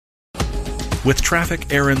With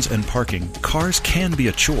traffic, errands, and parking, cars can be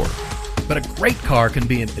a chore. But a great car can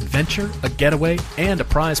be an adventure, a getaway, and a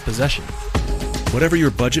prized possession. Whatever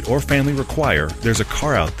your budget or family require, there's a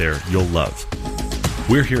car out there you'll love.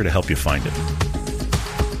 We're here to help you find it.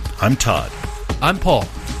 I'm Todd. I'm Paul,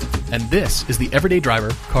 and this is the Everyday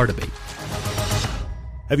Driver Car Debate.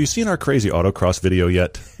 Have you seen our crazy autocross video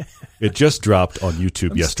yet? It just dropped on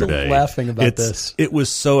YouTube yesterday. I'm still laughing about this. It was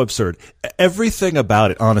so absurd. Everything about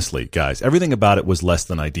it, honestly, guys, everything about it was less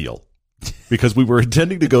than ideal. Because we were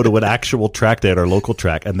intending to go to an actual track day at our local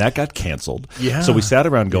track, and that got canceled. Yeah. So we sat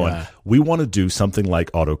around going, we want to do something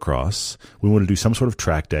like autocross. We want to do some sort of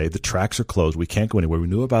track day. The tracks are closed. We can't go anywhere. We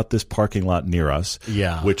knew about this parking lot near us,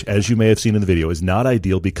 which, as you may have seen in the video, is not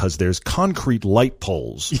ideal because there's concrete light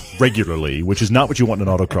poles regularly, which is not what you want in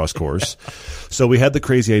an autocross course. So we had the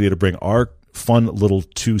crazy idea to bring our fun little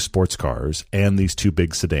 2 sports cars and these 2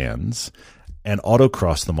 big sedans and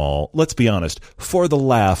autocross them all, let's be honest, for the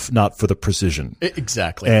laugh, not for the precision.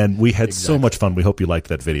 Exactly. And we had so much fun. We hope you liked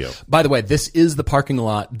that video. By the way, this is the parking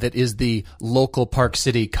lot that is the local Park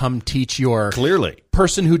City come teach your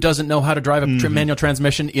person who doesn't know how to drive a manual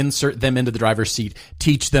transmission, insert them into the driver's seat,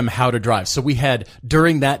 teach them how to drive. So we had,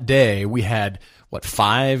 during that day, we had,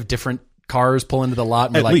 5 different cars pull into the lot.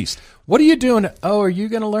 And At least. What are you doing? Oh, are you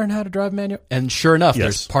going to learn how to drive manual? And sure enough,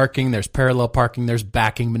 there's parking, there's parallel parking, there's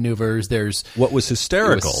backing maneuvers, there's... What was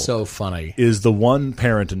hysterical... It was so funny. ...is the one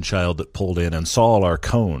parent and child that pulled in and saw all our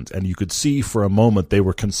cones, and you could see for a moment they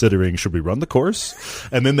were considering, should we run the course?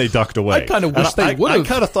 And then they ducked away. I kind of wish they would have. I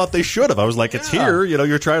kind of thought they should have. I was like, it's here,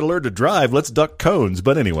 you're trying to learn to drive, let's duck cones.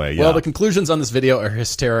 But anyway, Well, the conclusions on this video are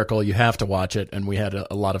hysterical. You have to watch it, and we had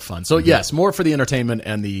a lot of fun. So yes, more for the entertainment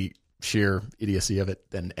and the sheer idiocy of it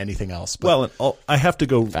than anything else. But I have to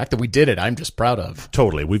go... The fact that we did it, I'm just proud of.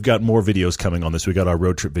 Totally. We've got more videos coming on this. We got our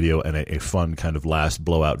road trip video and a fun kind of last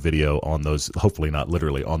blowout video on those, hopefully not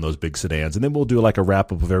literally, on those big sedans. And then we'll do like a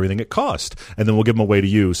wrap-up of everything it cost. And then we'll give them away to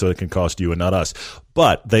you so it can cost you and not us.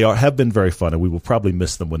 But they have been very fun, and we will probably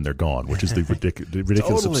miss them when they're gone, which is the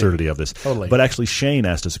ridiculous absurdity of this. Totally. But actually, Shane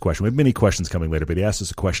asked us a question. We have many questions coming later, but he asked us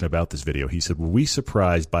a question about this video. He said, were we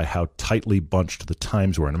surprised by how tightly bunched the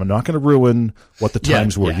times were? And I'm not going to ruin what the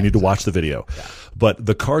times were. You need to watch the video. Yeah. But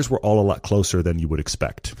the cars were all a lot closer than you would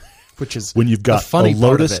expect. Which is when you've got a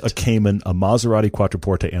Lotus, a Cayman, a Maserati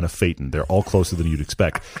Quattroporte, and a Phaeton. They're all closer than you'd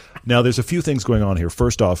expect. Now, there's a few things going on here.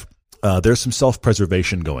 First off, there's some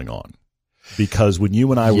self-preservation going on. Because when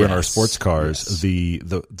you and I were in our sports cars,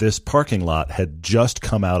 this parking lot had just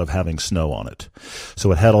come out of having snow on it.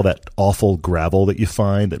 So it had all that awful gravel that you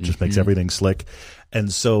find that just makes everything slick. And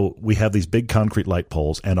so we have these big concrete light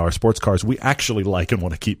poles, and our sports cars we actually like and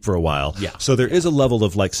want to keep for a while. Yeah. So there is a level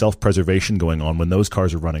of like self-preservation going on when those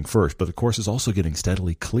cars are running first, but the course is also getting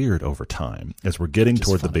steadily cleared over time as we're getting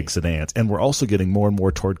toward the big sedans, and we're also getting more and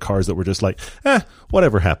more toward cars that we're just like,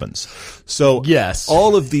 whatever happens. So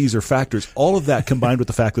all of these are factors. All of that combined with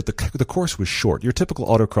the fact that the course was short. Your typical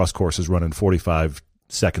autocross course is running 45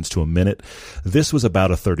 seconds to a minute. This was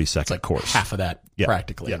about a 30-second course. Half of that,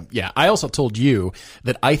 practically. Yeah. I also told you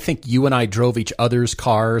that I think you and I drove each other's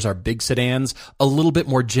cars, our big sedans, a little bit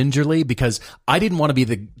more gingerly because I didn't want to be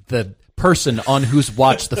the person on whose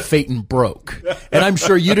watch the Phaeton broke. And I'm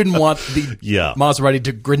sure you didn't want the Maserati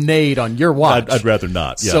to grenade on your watch. I'd rather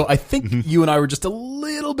not. Yeah. So I think you and I were just a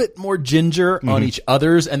little bit more ginger on each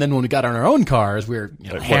other's. And then when we got on our own cars, we were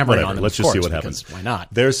hammering on them. Let's just see what happens. Why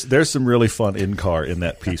not? There's some really fun in-car in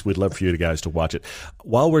that piece. We'd love for you guys to watch it.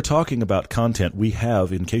 While we're talking about content, we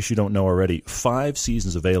have, in case you don't know already, 5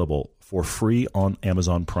 seasons available for free on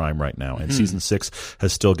Amazon Prime right now. And Season 6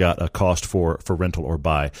 has still got a cost for rental or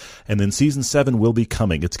buy. And then Season 7 will be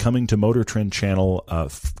coming. It's coming to Motor Trend Channel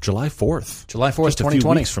July 4th. July 4th, just 2020. A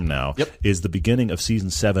few weeks from now is the beginning of Season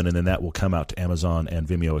 7, and then that will come out to Amazon and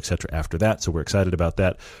Vimeo, etc. after that. So we're excited about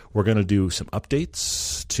that. We're going to do some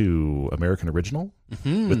updates to American Original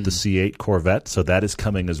with the C8 Corvette. So that is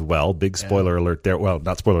coming as well. Big spoiler alert there. Well,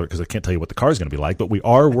 not spoiler alert because I can't tell you what the car is going to be like, but we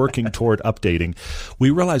are working toward updating. We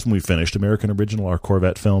realized when we finished American Original, our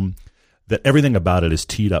Corvette film, that everything about it is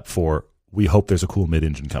teed up for, we hope there's a cool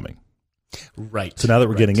mid-engine coming. Right. So now that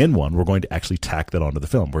we're getting in one, we're going to actually tack that onto the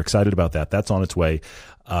film. We're excited about that. That's on its way.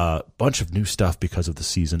 Bunch of new stuff because of the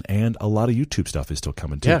season, and a lot of YouTube stuff is still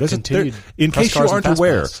coming too. Yeah, continued. In case you aren't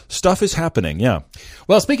aware, stuff is happening. Yeah.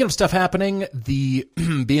 Well, speaking of stuff happening, the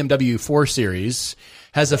BMW 4 Series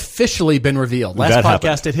has officially been revealed. Last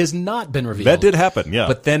podcast, it has not been revealed. That did happen, yeah.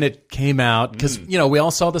 But then it came out because, we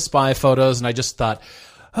all saw the spy photos, and I just thought,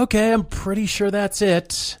 okay, I'm pretty sure that's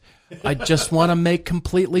it. I just want to make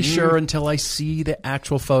completely sure until I see the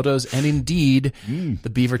actual photos. And indeed, the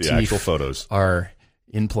beaver teeth actual photos are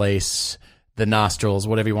in place. the nostrils,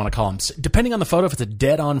 whatever you want to call them. Depending on the photo, if it's a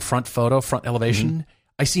dead-on front photo, front elevation,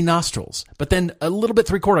 I see nostrils. But then a little bit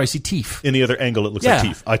three-quarter, I see teeth. Any other angle, it looks like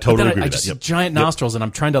teeth. I totally agree with that. I just see giant nostrils, and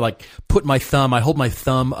I'm trying to like put my thumb. I hold my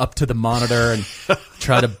thumb up to the monitor and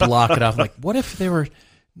try to block it off. Like, what if they were?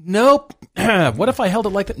 Nope. What if I held it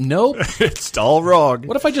like that? Nope. It's all wrong.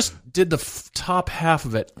 What if I just did the top half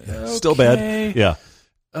of it? Still bad. Yeah.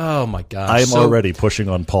 Oh my gosh. I am already pushing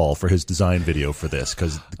on Paul for his design video for this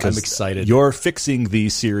because I'm excited. Your Fixing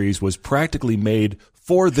These series was practically made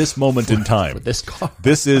for this moment in time. For this car.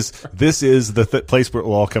 This is the place where it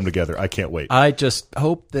will all come together. I can't wait. I just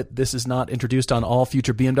hope that this is not introduced on all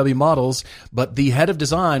future BMW models, but the head of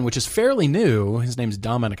design, which is fairly new, his name's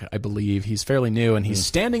Dominic, I believe. He's fairly new, and he's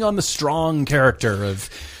standing on the strong character of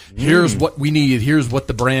here's what we need, here's what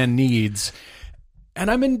the brand needs. And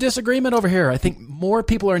I'm in disagreement over here. I think more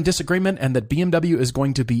people are in disagreement, and that BMW is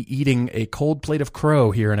going to be eating a cold plate of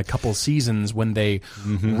crow here in a couple seasons when they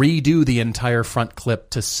redo the entire front clip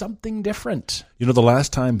to something different. You know, the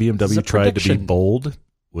last time BMW tried to be bold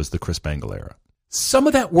was the Chris Bangle era. Some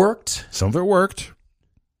of that worked. Some of it worked.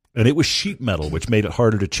 And it was sheet metal, which made it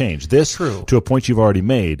harder to change. This, to a point you've already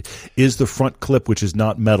made, is the front clip, which is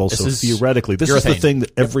not metal. So theoretically, this is the thing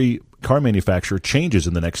that every car manufacturer changes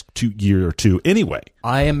in the next year or two anyway.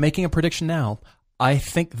 I am making a prediction now. I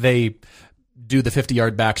think they do the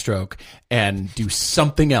 50-yard backstroke and do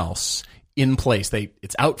something else in place.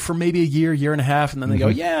 It's out for maybe a year and a half, and then they go,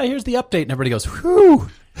 yeah, here's the update. And everybody goes, whew.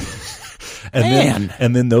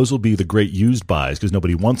 And then those will be the great used buys because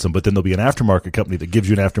nobody wants them. But then there'll be an aftermarket company that gives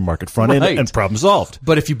you an aftermarket front end and problem solved.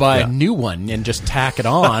 But if you buy a new one and just tack it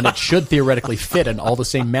on, it should theoretically fit in all the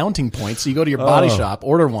same mounting points. So you go to your body shop,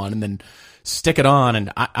 order one, and then stick it on.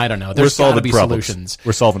 And I don't know. There's got to be solutions.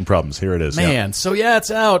 We're solving problems. Here it is. Man. So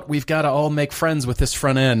it's out. We've got to all make friends with this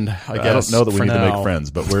front end. I guess. I don't know that we need to make friends,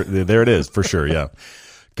 but there it is for sure. Yeah.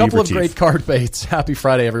 Couple of great card baits. Happy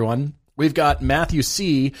Friday, everyone. We've got Matthew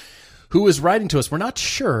C., who is writing to us. We're not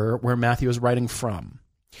sure where Matthew is writing from.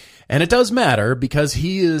 And it does matter because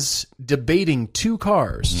he is debating two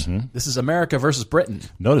cars. This is America versus Britain.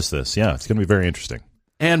 Notice this. Yeah, it's going to be very interesting.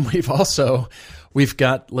 And we've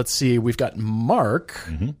got Mark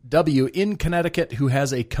W. in Connecticut who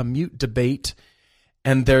has a commute debate.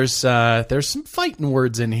 And there's some fighting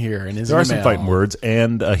words in here in his email. There are some fighting words,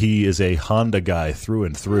 and he is a Honda guy through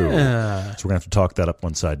and through. Yeah. So we're going to have to talk that up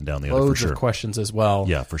one side and down the other for sure. Loads of questions as well.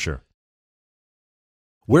 Yeah, for sure.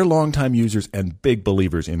 We're longtime users and big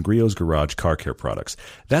believers in Griot's Garage car care products.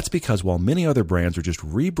 That's because while many other brands are just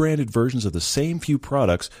rebranded versions of the same few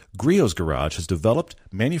products, Griot's Garage has developed,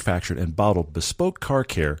 manufactured, and bottled bespoke car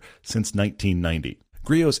care since 1990.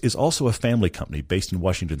 Griot's is also a family company based in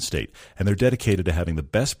Washington State, and they're dedicated to having the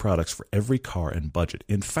best products for every car and budget.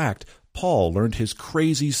 In fact, Paul learned his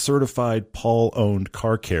crazy certified Paul-owned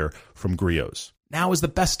car care from Griot's. Now is the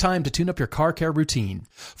best time to tune up your car care routine.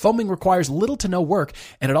 Foaming requires little to no work,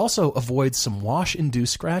 and it also avoids some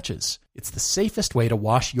wash-induced scratches. It's the safest way to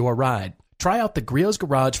wash your ride. Try out the Griot's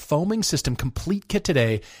Garage Foaming System Complete Kit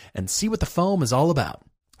today and see what the foam is all about.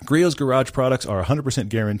 Griot's Garage products are 100%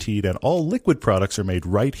 guaranteed, and all liquid products are made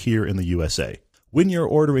right here in the USA. When you're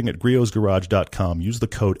ordering at griotsgarage.com, use the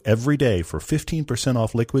code EVERYDAY for 15%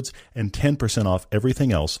 off liquids and 10% off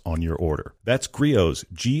everything else on your order. That's Griot's,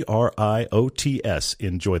 Griots.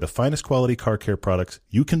 Enjoy the finest quality car care products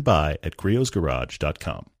you can buy at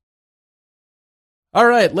griotsgarage.com. All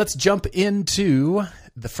right, let's jump into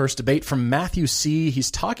the first debate from Matthew C. He's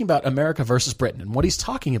talking about America versus Britain, and what he's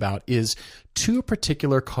talking about is two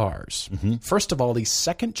particular cars. First of all, the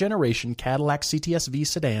second-generation Cadillac CTS-V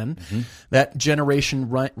sedan. That generation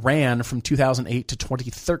ran from 2008 to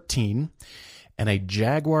 2013. And a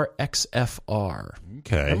Jaguar XFR.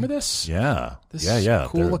 Okay. Remember this? Yeah. This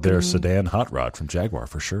Cool they're sedan hot rod from Jaguar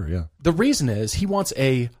for sure, yeah. The reason is he wants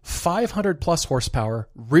a 500-plus horsepower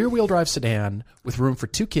rear-wheel drive sedan with room for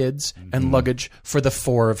two kids and luggage for the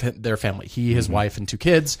four of their family. He, his wife, and two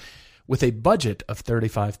kids, with a budget of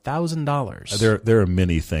 $35,000. There are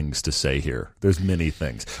many things to say here. There's many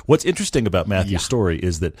things. What's interesting about Matthew's story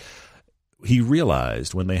is that he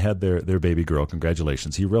realized when they had their baby girl,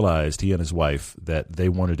 congratulations, he realized, he and his wife, that they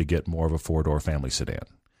wanted to get more of a four-door family sedan.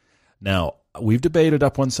 Now, we've debated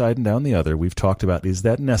up one side and down the other. We've talked about, is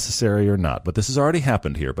that necessary or not? But this has already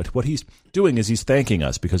happened here. But what he's doing is he's thanking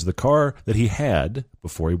us because the car that he had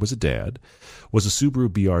before he was a dad was a Subaru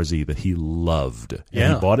BRZ that he loved.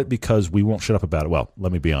 And he bought it because we won't shut up about it. Well,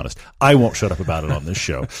 let me be honest. I won't shut up about it on this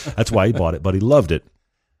show. That's why he bought it, but he loved it.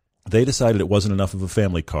 They decided it wasn't enough of a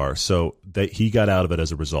family car, so he got out of it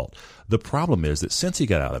as a result. The problem is that since he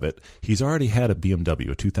got out of it, he's already had a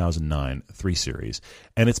BMW, a 2009 3 Series,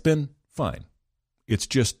 and it's been fine. It's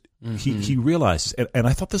just he realizes, and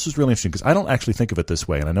I thought this was really interesting because I don't actually think of it this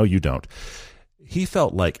way, and I know you don't. He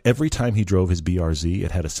felt like every time he drove his BRZ,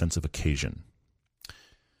 it had a sense of occasion.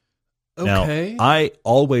 Okay. Now, I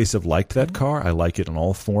always have liked that car. I like it in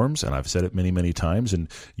all forms, and I've said it many, many times, and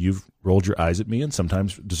you've rolled your eyes at me, and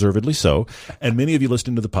sometimes deservedly so. And many of you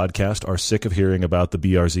listening to the podcast are sick of hearing about the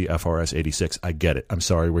BRZ FRS 86. I get it. I'm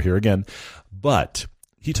sorry we're here again. But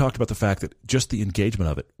he talked about the fact that just the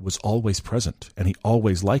engagement of it was always present, and he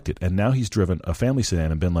always liked it. And now he's driven a family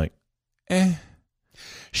sedan and been like,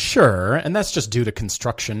 Sure, and that's just due to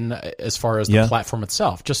construction as far as the platform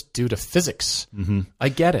itself, just due to physics. Mm-hmm. I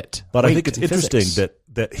get it. But I think it's interesting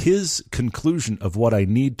that his conclusion of what I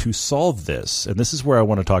need to solve this, and this is where I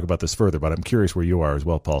want to talk about this further, but I'm curious where you are as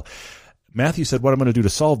well, Paul. Matthew said, what I'm going to do to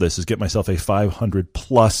solve this is get myself a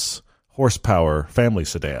 500-plus horsepower family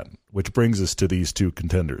sedan, which brings us to these two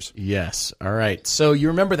contenders. Yes. All right. So you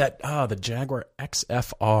remember that, the Jaguar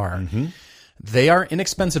XFR. Mm-hmm. They are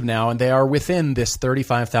inexpensive now, and they are within this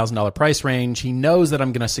 $35,000 price range. He knows that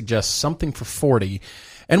I'm going to suggest something for $40,000,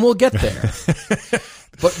 and we'll get there.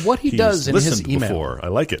 But what he does in his email, before. I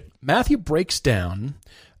like it. Matthew breaks down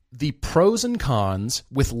the pros and cons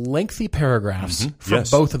with lengthy paragraphs for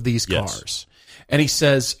both of these cars. And he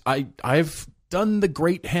says, I've done the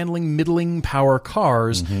great handling, middling power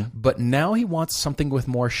cars, but now he wants something with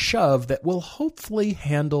more shove that will hopefully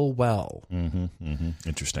handle well.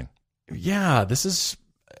 Interesting. Yeah, this is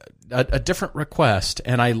a different request,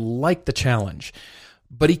 and I like the challenge.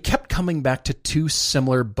 But he kept coming back to two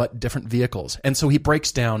similar but different vehicles. And so he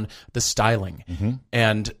breaks down the styling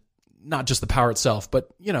and not just the power itself, but,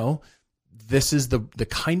 this is the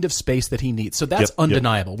kind of space that he needs. So that's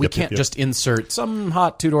undeniable. We can't just insert some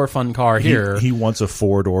hot two-door fun car here. He wants a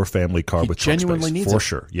four-door family car with trunk genuinely space, needs for it.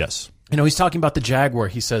 sure. Yes. He's talking about the Jaguar.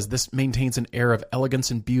 He says this maintains an air of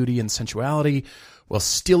elegance and beauty and sensuality while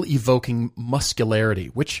still evoking muscularity,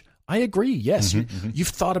 which I agree. Yes, you've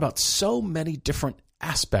thought about so many different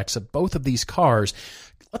aspects of both of these cars.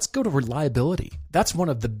 Let's go to reliability. That's one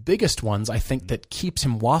of the biggest ones, I think, that keeps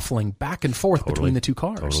him waffling back and forth between the two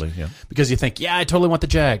cars. Totally, yeah. Because you think, I totally want the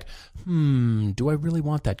Jag. Do I really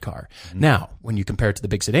want that car? Now, when you compare it to the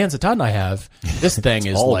big sedans that Todd and I have, this thing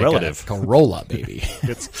is all like relative. A Corolla, baby.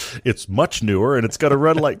 It's much newer, and it's got to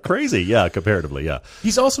run like crazy. Yeah, comparatively, yeah.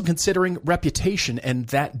 He's also considering reputation and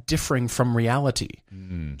that differing from reality,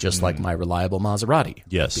 just like my reliable Maserati.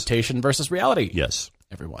 Yes. Reputation versus reality. Yes.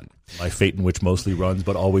 Everyone. My Phaeton, which mostly runs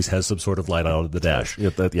but always has some sort of light out of the dash. And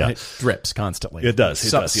it drips constantly. It does.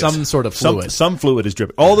 Some sort of fluid. Some fluid is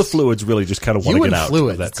dripping. All the fluids really just kind of want to get out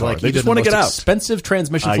of that car. They just want to get out. Expensive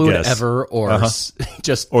transmission fluid ever, or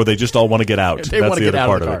or they just all want to get out. They want to get out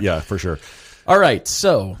part of the of it. Yeah, for sure. All right.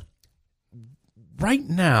 So right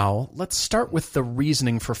now, let's start with the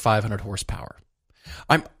reasoning for 500 horsepower.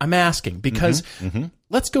 I'm asking because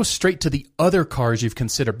let's go straight to the other cars you've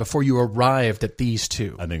considered before you arrived at these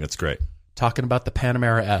two. I think that's great. Talking about the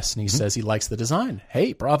Panamera S, and he says he likes the design.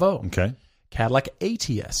 Hey, bravo. Okay. Cadillac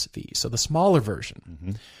ATS-V, so the smaller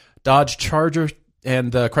version. Dodge Charger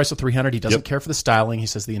and the Chrysler 300, he doesn't care for the styling. He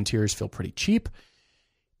says the interiors feel pretty cheap.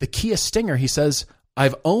 The Kia Stinger, he says,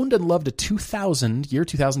 I've owned and loved a 2000 Kia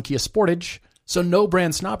Sportage, so no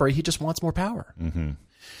brand snobbery. He just wants more power.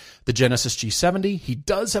 The Genesis G70, he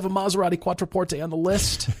does have a Maserati Quattroporte on the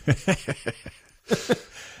list.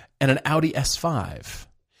 And an Audi S5.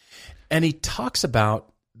 And he talks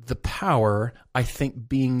about the power, I think,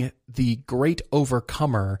 being the great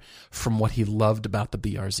overcomer from what he loved about the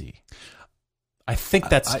BRZ. I think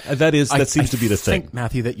that seems to be the thing,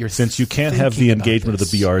 Matthew. That since you can't have the engagement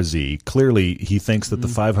of the BRZ, clearly he thinks that the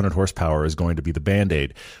 500 horsepower is going to be the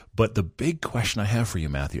Band-Aid. But the big question I have for you,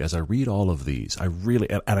 Matthew, as I read all of these, I really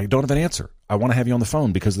and I don't have an answer. I want to have you on the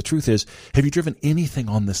phone because the truth is, have you driven anything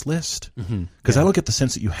on this list? Because I don't get the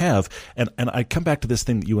sense that you have, and I come back to this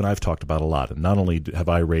thing that you and I've talked about a lot. And not only have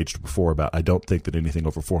I raged before about I don't think that anything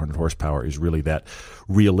over 400 horsepower is really that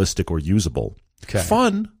realistic or usable.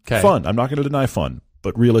 Fun. I'm not going to deny fun,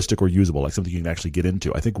 but realistic or usable, like something you can actually get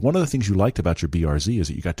into. I think one of the things you liked about your BRZ is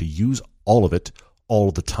that you got to use all of it all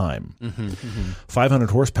the time. 500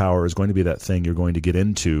 horsepower is going to be that thing you're going to get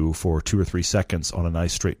into for 2 or 3 seconds on a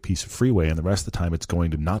nice straight piece of freeway, and the rest of the time it's going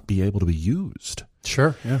to not be able to be used.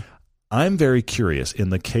 Sure, yeah. I'm very curious in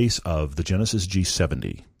the case of the Genesis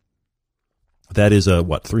G70. That is a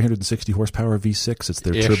 360 horsepower V6. It's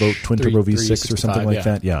their twin turbo V6 or something like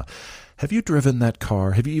that. Yeah. Have you driven that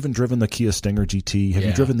car? Have you even driven the Kia Stinger GT? Have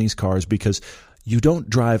you driven these cars? Because you don't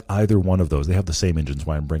drive either one of those. They have the same engines,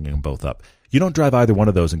 why I'm bringing them both up. You don't drive either one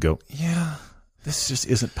of those and go, This just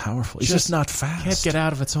isn't powerful. It's just not fast. Can't get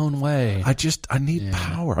out of its own way. I need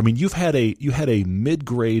power. I mean, you had a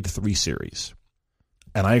mid-grade 3 Series,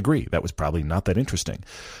 and I agree that was probably not that interesting.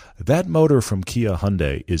 That motor from Kia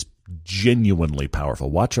Hyundai is genuinely powerful.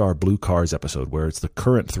 Watch our Blue Cars episode where it's the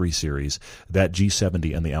current 3 Series, that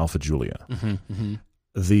G70 and the Alfa Giulia.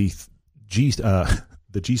 The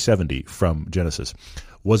G70 from Genesis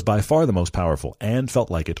was by far the most powerful and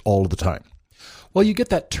felt like it all of the time. Well, you get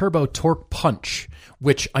that turbo torque punch,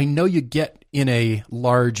 which I know you get in a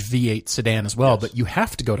large V8 sedan as well, but you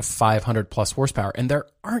have to go to 500 plus horsepower, and there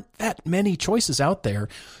aren't that many choices out there.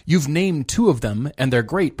 You've named 2 of them, and they're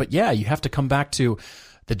great, but yeah, you have to come back to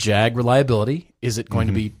the Jag reliability. Is it going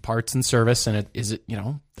to be parts and service, and is it,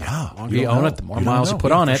 the longer you own it, the more miles you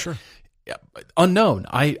put on it. Sure. Unknown.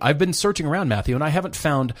 I've been searching around, Matthew, and I haven't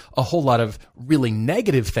found a whole lot of really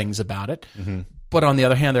negative things about it. But on the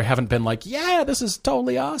other hand, there haven't been like, yeah, this is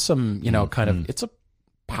totally awesome. Kind of, it's a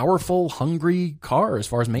powerful, hungry car as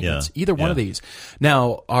far as maintenance. Either one of these.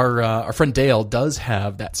 Now, our friend Dale does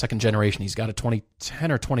have that second generation. He's got a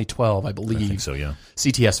 2010 or 2012, I believe. I think so, yeah.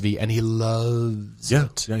 CTSV, and he loves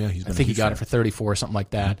it. Yeah. I think he got it for 34 or something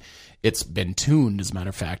like that. It's been tuned, as a matter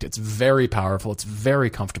of fact. It's very powerful. It's very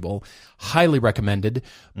comfortable. Highly recommended.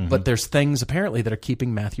 But there's things apparently that are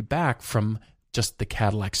keeping Matthew back from just the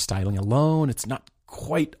Cadillac styling alone. It's not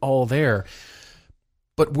quite all there.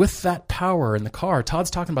 But with that power in the car, Todd's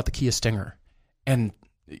talking about the Kia Stinger. And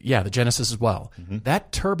yeah, the Genesis as well.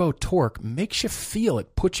 That turbo torque makes you feel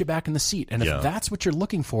it, puts you back in the seat. And if that's what you're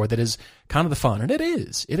looking for, that is kind of the fun, and it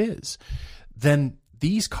is, then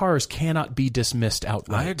these cars cannot be dismissed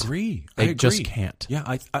outright. I agree. They just can't.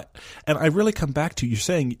 Yeah, and I really come back to you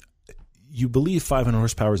saying you believe 500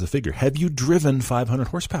 horsepower is a figure. Have you driven 500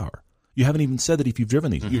 horsepower? You haven't even said that if you've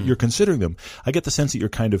driven these. You're considering them. I get the sense that you're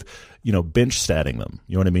kind of, bench statting them.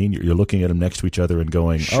 You know what I mean? You're looking at them next to each other and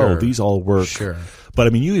going, oh, these all work. Sure. But I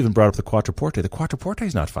mean, you even brought up the Quattroporte. The Quattroporte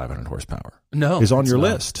is not 500 horsepower. No. It's on your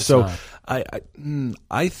list. So not.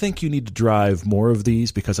 I think you need to drive more of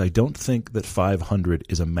these because I don't think that 500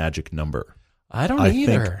 is a magic number. I don't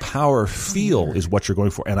either. I think power feel is what you're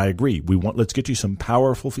going for. And I agree. Let's get you some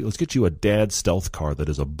powerful feel. Let's get you a dad stealth car that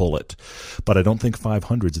is a bullet. But I don't think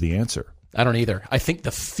 500 is the answer. I don't either. I think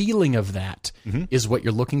the feeling of that is what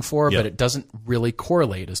you're looking for, but it doesn't really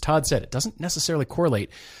correlate. As Todd said, it doesn't necessarily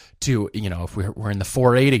correlate to, if we're in the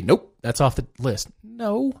 480. Nope, that's off the list.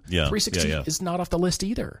 No, 360 is not off the list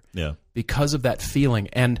either. Yeah. Because of that feeling.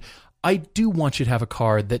 And I do want you to have a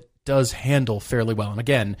car that does handle fairly well. And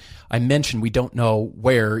again, I mentioned we don't know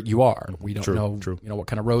where you are. We don't know what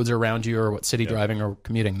kind of roads are around you or what city driving or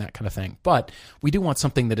commuting, that kind of thing. But we do want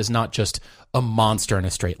something that is not just a monster in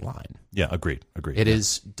a straight line. Yeah, agreed. It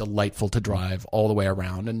is delightful to drive all the way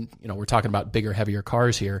around. And, we're talking about bigger, heavier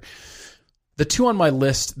cars here. The 2 on my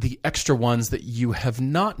list, the extra ones that you have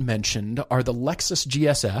not mentioned, are the Lexus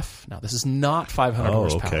GSF. Now, this is not 500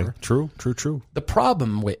 horsepower. Okay. True. The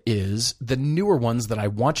problem is the newer ones that I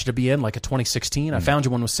want you to be in, like a 2016. I found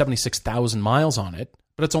you one with 76,000 miles on it,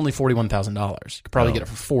 but it's only $41,000. You could probably get it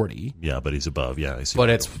for $40,000. Yeah, but he's above. Yeah, I see.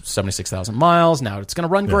 But it's 76,000 miles. Now, it's going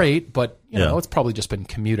to run great, but it's probably just been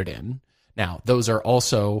commuted in. Now, those are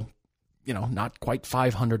also, not quite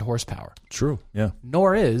 500 horsepower. True, yeah.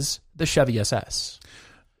 Nor is the Chevy SS.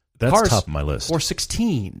 That's Cars top of my list.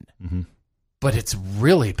 416. But it's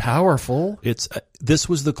really powerful. It's this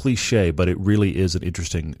was the cliche, but it really is an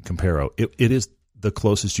interesting comparo. It is the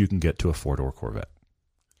closest you can get to a 4-door Corvette.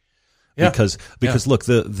 Yeah. Because look,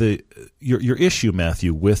 your issue,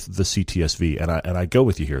 Matthew, with the CTSV, and I go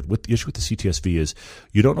with you here. The issue with the CTSV is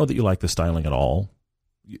you don't know that you like the styling at all.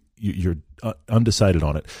 You're undecided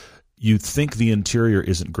on it. You think the interior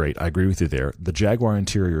isn't great. I agree with you there. The Jaguar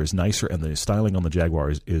interior is nicer, and the styling on the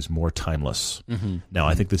Jaguar is more timeless. Now,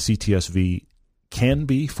 I think the CTSV can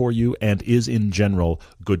be for you and is in general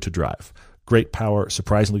good to drive. Great power,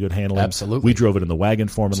 surprisingly good handling. Absolutely. We drove it in the wagon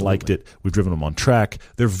form and liked it. We've driven them on track.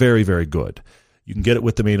 They're very, very good. You can get it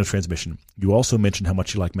with the manual transmission. You also mentioned how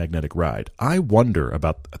much you like magnetic ride. I wonder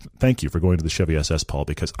about – thank you for going to the Chevy SS, Paul,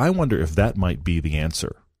 because I wonder if that might be the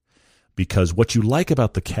answer. Because what you like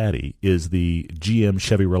about the Caddy is the GM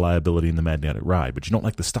Chevy reliability and the magnetic ride, but you don't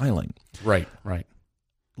like the styling. Right.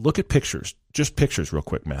 Look at pictures, just pictures real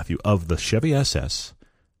quick, Matthew, of the Chevy SS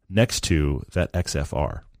next to that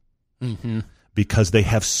XFR. Because they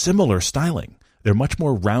have similar styling. They're much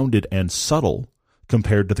more rounded and subtle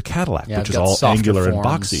compared to the Cadillac, which is all angular and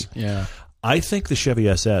boxy. Yeah. I think the Chevy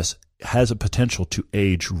SS has a potential to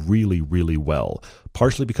age really, really well,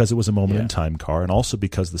 partially because it was a moment-in-time car, and also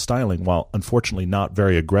because the styling, while unfortunately not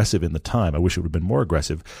very aggressive in the time, I wish it would have been more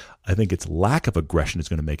aggressive, I think its lack of aggression is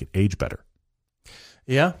going to make it age better.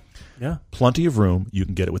 Yeah. Yeah. Plenty of room. You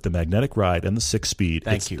can get it with the magnetic ride and the 6-speed.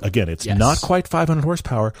 Thank you. Again, it's not quite 500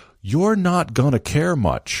 horsepower. You're not going to care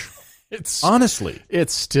much. Honestly.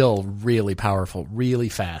 It's still really powerful, really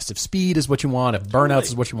fast. If speed is what you want, if burnouts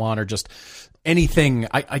is what you want, or just anything,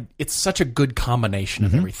 it's such a good combination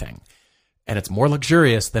of everything. And it's more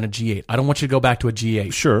luxurious than a G8. I don't want you to go back to a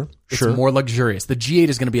G8. Sure. It's more luxurious. The G8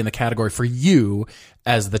 is going to be in the category for you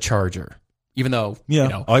as the Charger. Even though,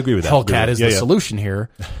 I agree with that. Hellcat is the solution here,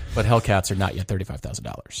 but Hellcats are not yet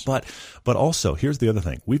 $35,000. But also, here's the other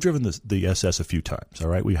thing. We've driven the SS a few times, all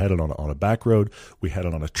right? We had it on a back road. We had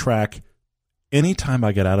it on a track. Anytime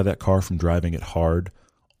I get out of that car from driving it hard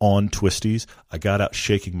on twisties, I got out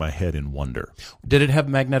shaking my head in wonder. Did it have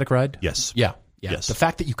magnetic ride? Yes. Yeah. Yes. The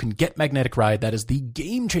fact that you can get magnetic ride, that is the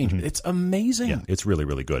game changer. It's amazing. Yeah, it's really,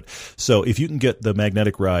 really good. So if you can get the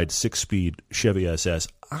magnetic ride 6-speed Chevy SS,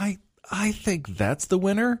 I think that's the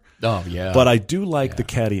winner. Oh, yeah. But I do like the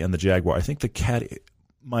Caddy and the Jaguar. I think the Caddy,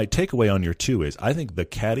 my takeaway on your 2 is I think the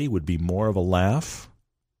Caddy would be more of a laugh.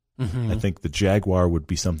 I think the Jaguar would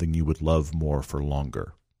be something you would love more for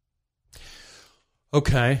longer.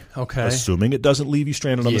 Okay. Assuming it doesn't leave you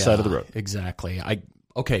stranded on the side of the road. Exactly.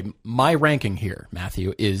 My ranking here,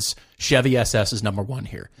 Matthew, is Chevy SS is number 1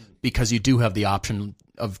 here because you do have the option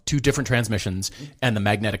of 2 different transmissions and the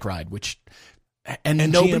magnetic ride,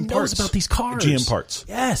 and nobody knows about these cars. GM parts.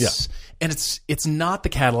 Yes. Yeah. And it's not the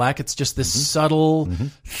Cadillac. It's just this subtle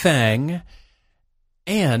thing.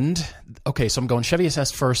 And, so I'm going Chevy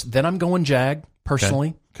SS first. Then I'm going Jag,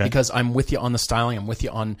 personally, because I'm with you on the styling. I'm with you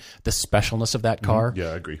on the specialness of that car. Yeah,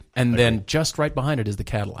 I agree. And then just right behind it is the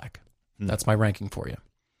Cadillac. That's my ranking for you.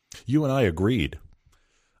 You and I agreed.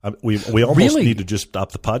 We almost need to just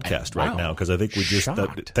stop the podcast right now because I think we just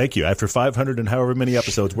thank you. After 500 and however many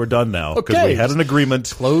episodes, we're done now because we had an agreement.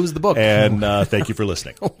 Close the book. And thank you for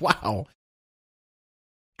listening. Wow.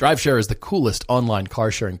 DriveShare is the coolest online car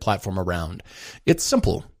sharing platform around. It's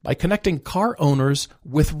simple. By connecting car owners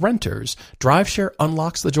with renters, DriveShare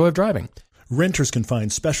unlocks the joy of driving. Renters can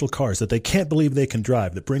find special cars that they can't believe they can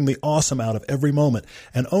drive that bring the awesome out of every moment,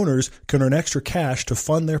 and owners can earn extra cash to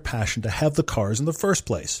fund their passion to have the cars in the first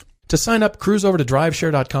place. To sign up, cruise over to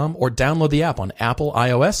driveshare.com or download the app on Apple,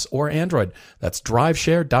 iOS, or Android. That's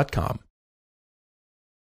driveshare.com.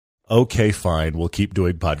 Okay, fine. We'll keep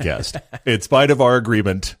doing podcast. In spite of our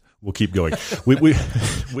agreement, we'll keep going.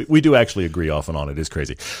 We do actually agree off and on. It is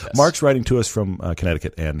crazy. Yes. Mark's writing to us from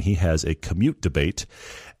Connecticut, and he has a commute debate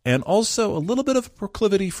and also a little bit of a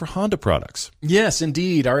proclivity for Honda products. Yes,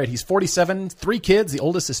 indeed. All right, he's 47, 3 kids. The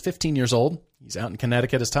oldest is 15 years old. He's out in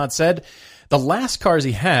Connecticut, as Todd said. The last cars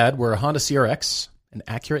he had were a Honda CRX, an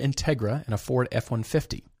Acura Integra, and a Ford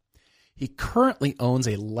F-150. He currently owns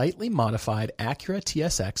a lightly modified Acura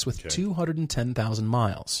TSX with 210,000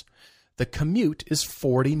 miles. The commute is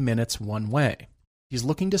 40 minutes one way. He's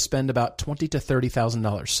looking to spend about $20,000 to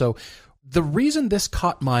 $30,000. So the reason this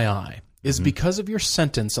caught my eye is because of your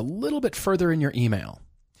sentence a little bit further in your email.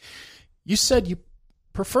 You said you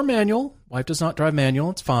prefer manual. Wife does not drive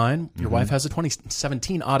manual. It's fine. Your wife has a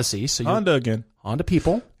 2017 Odyssey. So Honda again. Honda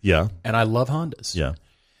people. Yeah. And I love Hondas. Yeah.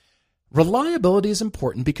 Reliability is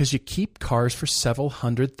important because you keep cars for several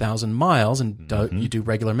 100,000 miles and you do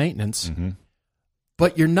regular maintenance.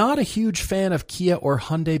 But you're not a huge fan of Kia or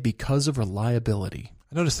Hyundai because of reliability.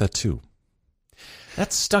 I noticed that too.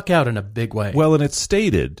 That stuck out in a big way. Well, and it's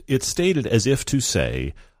stated as if to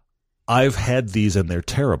say, I've had these and they're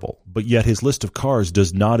terrible, but yet his list of cars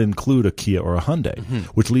does not include a Kia or a Hyundai,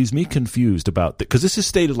 which leaves me confused about that. Because this is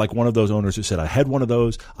stated like one of those owners who said, I had one of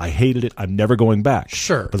those, I hated it, I'm never going back.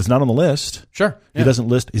 Sure. But it's not on the list. Sure. Yeah. He doesn't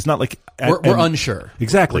list, he's not like... We're unsure.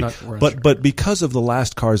 Exactly. We're unsure. But because of the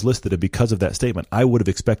last cars listed and because of that statement, I would have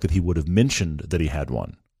expected he would have mentioned that he had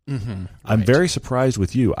one. I'm very surprised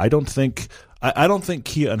with you. I don't think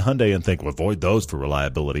Kia and Hyundai and think, well, avoid those for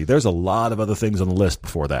reliability. There's a lot of other things on the list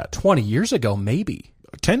before that. 20 years ago, maybe.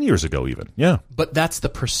 10 years ago, even. Yeah. But that's the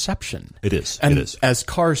perception. It is. And it is. As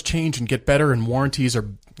cars change and get better and warranties are,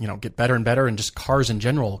 get better and better and just cars in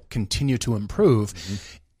general continue to improve,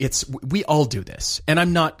 we all do this. And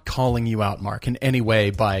I'm not calling you out, Mark, in any way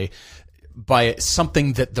by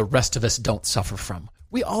something that the rest of us don't suffer from.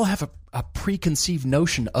 We all have a preconceived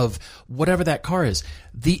notion of whatever that car is.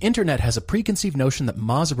 The internet has a preconceived notion that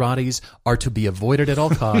Maseratis are to be avoided at all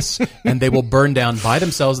costs, and they will burn down by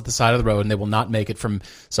themselves at the side of the road, and they will not make it from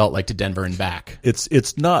Salt Lake to Denver and back.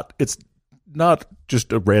 It's not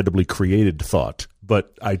just a randomly created thought,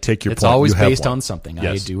 but I take your point. It's always based on something.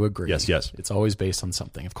 Yes. I do agree. Yes. It's always based on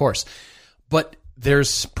something, of course. But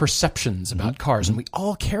there's perceptions about cars, and we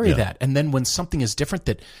all carry that. And then when something is different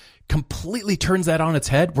that completely turns that on its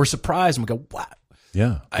head, we're surprised and we go, what?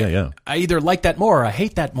 Yeah. I either like that more or I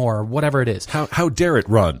hate that more or whatever it is. How dare it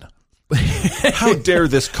run? How dare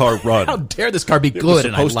this car run? How dare this car be good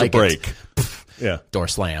and I like break. it? Yeah. Door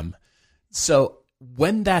slam. So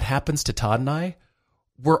when that happens to Todd and I,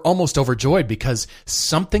 we're almost overjoyed because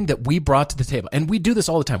something that we brought to the table, and we do this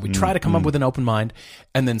all the time. We try to come up with an open mind,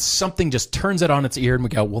 and then something just turns it on its ear, and we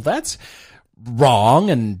go, well, that's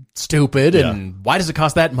wrong and stupid, and why does it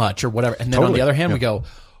cost that much or whatever? And then on the other hand, we go,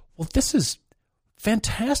 well, this is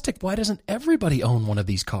fantastic. Why doesn't everybody own one of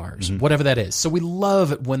these cars? Whatever that is. So we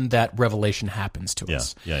love it when that revelation happens to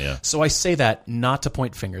us. Yeah. So I say that not to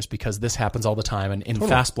point fingers because this happens all the time. And in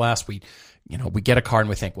Fast Blast, we get a car and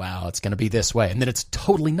we think, wow, it's going to be this way. And then it's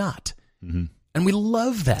totally not. And we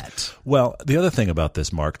love that. Well, the other thing about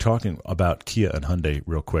this, Mark, talking about Kia and Hyundai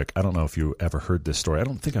real quick, I don't know if you ever heard this story. I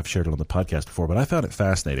don't think I've shared it on the podcast before, but I found it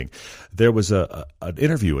fascinating. There was an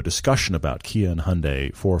interview, a discussion about Kia and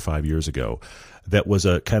Hyundai 4 or 5 years ago that was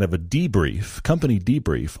a kind of a debrief, company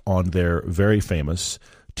debrief on their very famous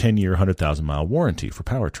 10-year, 100,000-mile warranty for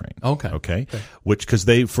powertrain. Okay. Which, because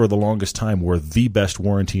they, for the longest time, were the best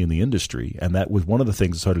warranty in the industry, and that was one of the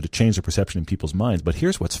things that started to change the perception in people's minds. But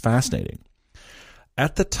here's what's fascinating.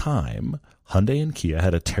 At the time, Hyundai and Kia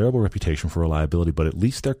had a terrible reputation for reliability, but at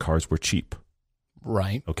least their cars were cheap.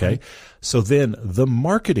 Right. Okay. So then the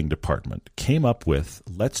marketing department came up with,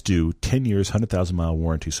 let's do 10 years, 100,000-mile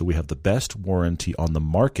warranty so we have the best warranty on the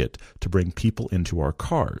market to bring people into our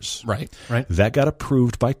cars. Right. That got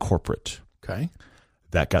approved by corporate. Okay.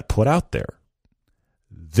 That got put out there.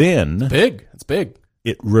 Then It's big.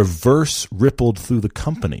 It reverse rippled through the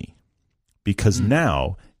company because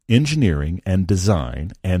now engineering and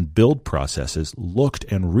design and build processes looked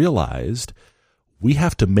and realized we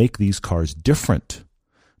have to make these cars different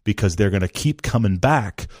because they're going to keep coming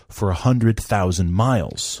back for 100,000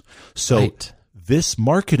 miles. So this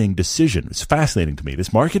marketing decision is fascinating to me.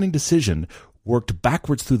 This marketing decision worked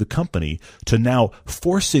backwards through the company to now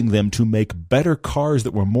forcing them to make better cars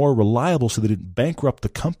that were more reliable so they didn't bankrupt the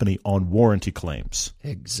company on warranty claims.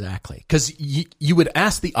 Exactly. Because you would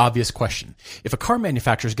ask the obvious question. If a car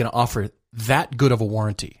manufacturer is going to offer that good of a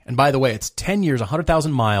warranty, and by the way, it's 10 years,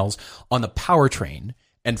 100,000 miles on the powertrain,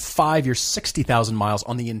 and 5 years, 60,000 miles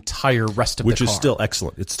on the entire rest of the car. Which is still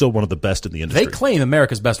excellent. It's still one of the best in the industry. They claim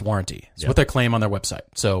America's best warranty. It's what they claim on their website.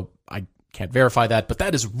 So I can't verify that, but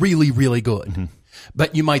that is really, really good.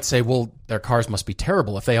 But you might say, well, their cars must be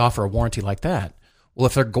terrible if they offer a warranty like that. Well,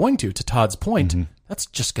 if they're going to Todd's point, that's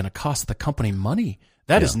just going to cost the company money.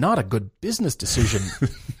 That is not a good business decision.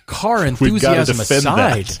 Car enthusiasm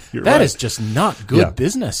aside, that is just not good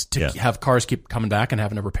business to have cars keep coming back and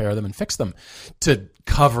having to repair them and fix them to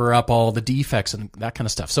cover up all the defects and that kind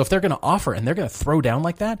of stuff. So if they're going to offer and they're going to throw down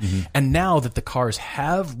like that, and now that the cars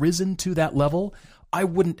have risen to that level, I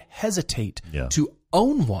wouldn't hesitate to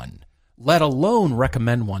own one, let alone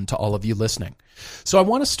recommend one to all of you listening. So I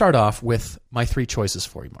want to start off with my 3 choices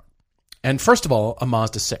for you, Mark. And first of all, a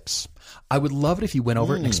Mazda 6. I would love it if you went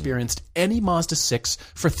over and experienced any Mazda 6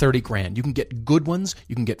 for $30,000. You can get good ones.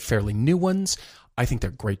 You can get fairly new ones. I think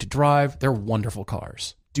they're great to drive. They're wonderful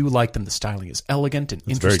cars. Do like them. The styling is elegant and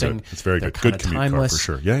interesting. It's very good. They're Good commute timeless. car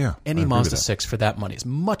for sure. Yeah. Any Mazda 6 for that money. As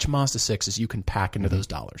much Mazda 6 as you can pack into those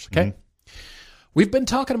dollars. Okay? We've been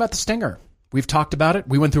talking about the Stinger. We've talked about it.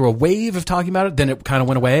 We went through a wave of talking about it. Then it kind of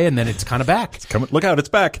went away, and then it's kind of back. It's coming. Look out, it's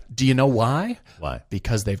back. Do you know why? Why?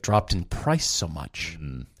 Because they've dropped in price so much.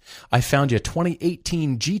 I found you a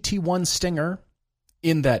 2018 GT1 Stinger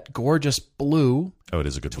in that gorgeous blue. Oh, it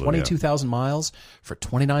is a good blue. 22,000 miles for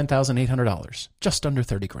 $29,800. Just under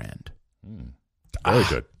 $30,000. Very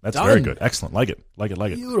good. That's done. very good. Excellent. Like it.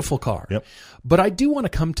 Beautiful car. Yep. But I do want to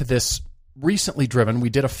come to this recently driven. We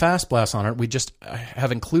did a Fast Blast on it. We just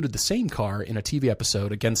have included the same car in a TV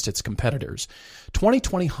episode against its competitors.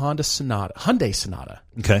 2020 Hyundai Sonata.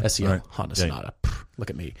 Okay. SEL Right. Honda Yeah. Sonata. Look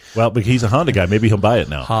at me. Well, but he's a Honda guy. Maybe he'll buy it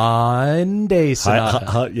now. Hyundai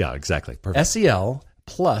Sonata. Yeah, exactly. Perfect. SEL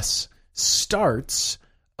Plus starts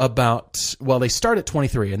about, well, they start at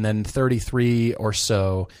 23 and then 33 or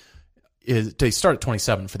so. They start at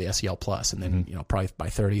 27 for the SEL Plus, and then probably by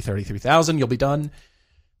 33,000 you'll be done.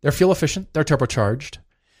 They're fuel efficient. They're turbocharged.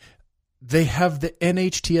 They have the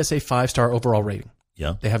NHTSA 5-star overall rating.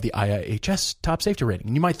 Yeah. They have the IIHS top safety rating.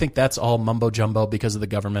 And you might think that's all mumbo jumbo because of the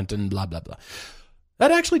government and blah, blah, blah.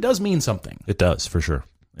 That actually does mean something. It does, for sure.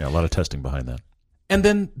 Yeah, a lot of testing behind that. And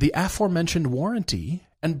then the aforementioned warranty.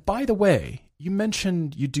 And by the way, you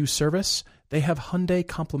mentioned you do service. They have Hyundai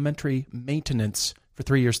complimentary maintenance for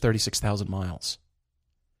 3 years, 36,000 miles.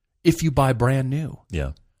 If you buy brand new.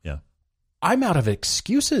 Yeah. I'm out of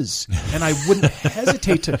excuses, and I wouldn't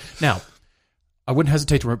hesitate to. Now, I wouldn't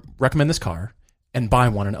hesitate to recommend this car. and buy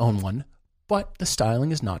one and own one, but the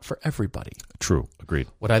styling is not for everybody. True. Agreed.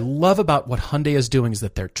 What I love about what Hyundai is doing is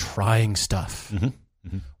that they're trying stuff.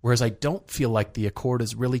 Whereas I don't feel like the Accord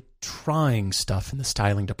is really trying stuff in the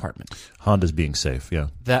styling department. Honda's being safe, yeah.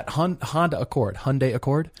 That Honda Accord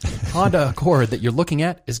that you're looking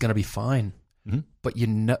at is going to be fine. But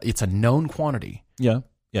it's a known quantity. Yeah.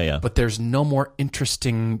 But there's no more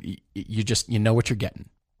interesting. You know what you're getting.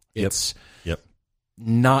 It's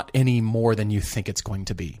not any more than you think it's going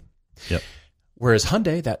to be. Yep. Whereas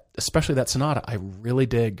Hyundai, especially that Sonata, I really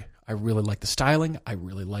dig. I really like the styling. I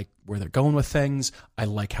really like where they're going with things. I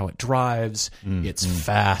like how it drives. It's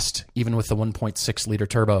fast. Even with the 1.6 liter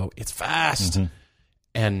turbo, it's fast.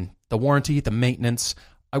 And the warranty, the maintenance,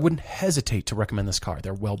 I wouldn't hesitate to recommend this car.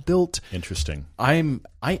 They're well built. Interesting. I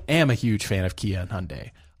am a huge fan of Kia and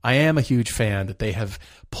Hyundai. I am a huge fan that they have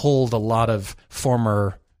pulled a lot of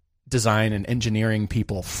former design and engineering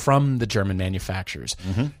people from the German manufacturers,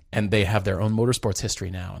 and they have their own motorsports history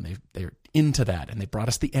now, and they're into that, and they brought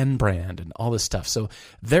us the N brand and all this stuff. So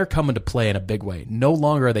they're coming to play in a big way. No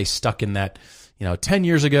longer are they stuck in that, 10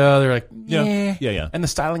 years ago, they're like, yeah. And the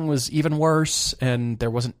styling was even worse, and there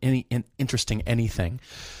wasn't any interesting anything.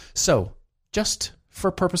 So just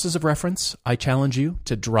for purposes of reference, I challenge you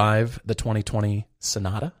to drive the 2020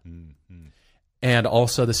 Sonata and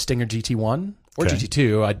also the Stinger GT1 or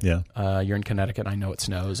GT2. You're in Connecticut. I know it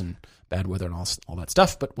snows and bad weather and all that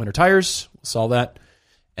stuff, but winter tires, we'll solve that.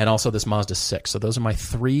 And also this Mazda 6. So those are my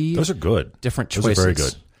three. Those are good. Different choices. Those are very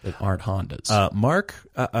good. That aren't Hondas. Mark,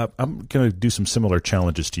 I'm going to do some similar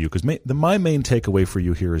challenges to you because my main takeaway for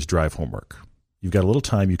you here is drive homework. You've got a little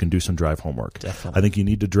time, you can do some drive homework. Definitely. I think you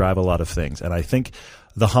need to drive a lot of things. And I think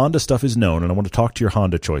the Honda stuff is known, and I want to talk to your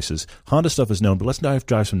Honda choices. Honda stuff is known, but let's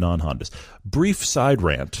drive some non-Hondas. Brief side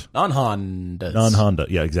rant. Non-Hondas. Non-Honda.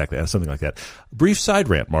 Yeah, exactly. Something like that. Brief side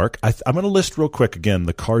rant, Mark. I'm going to list real quick again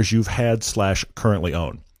the cars you've had / currently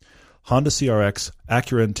own. Honda CRX,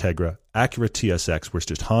 Acura Integra, Acura TSX, where it's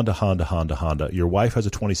just Honda. Your wife has a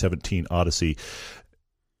 2017 Odyssey,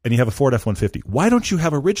 and you have a Ford F-150. Why don't you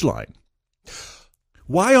have a Ridgeline?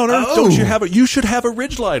 Why on earth don't you have you should have a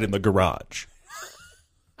Ridgeline in the garage.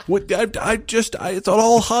 It's an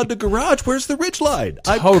all Honda garage. Where's the Ridgeline?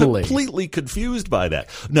 Totally. I'm completely confused by that.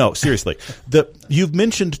 No, seriously. You've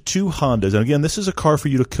mentioned two Hondas, and again, this is a car for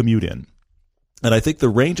you to commute in. And I think the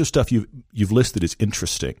range of stuff you've listed is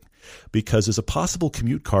interesting because as a possible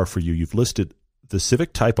commute car for you, you've listed the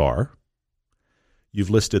Civic Type R. You've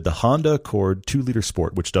listed the Honda Accord 2-liter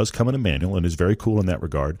Sport, which does come in a manual and is very cool in that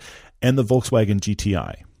regard, and the Volkswagen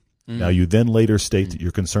GTI. Now, you then later state that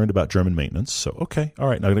you're concerned about German maintenance. So, okay, all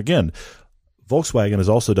right. Now, again, Volkswagen has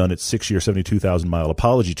also done its 6-year, 72,000-mile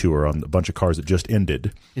apology tour on a bunch of cars that just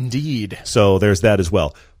ended. Indeed. So there's that as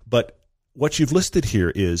well. But what you've listed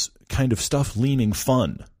here is kind of stuff leaning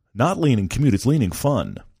fun. Not leaning commute, it's leaning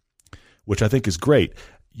fun, which I think is great.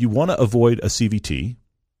 You want to avoid a CVT,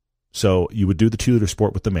 so you would do the 2-liter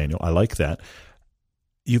Sport with the manual. I like that.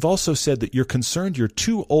 You've also said that you're concerned you're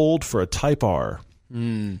too old for a Type R.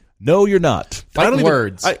 No, you're not.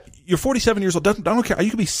 Words. You're 47 years old. I don't care. You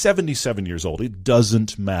could be 77 years old. It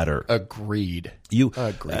doesn't matter. Agreed.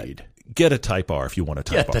 Agreed. Get a Type R if you want a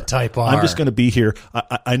Type R. Get the Type R. I'm just going to be here.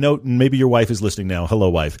 I know maybe your wife is listening now. Hello,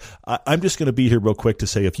 wife. I'm just going to be here real quick to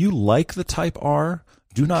say if you like the Type R,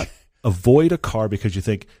 do not avoid a car because you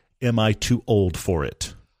think, am I too old for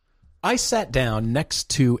it? I sat down next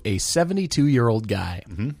to a 72-year-old guy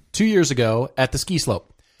 2 years ago at the ski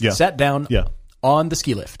slope. Yeah. Sat down on the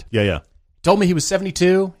ski lift. Yeah. Told me he was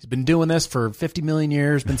 72. He's been doing this for 50 million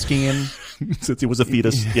years, been skiing. Since he was a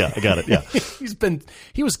fetus. Yeah, I got it. Yeah.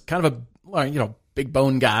 He was kind of a, big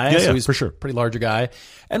bone guy. So he's for sure. Pretty larger guy.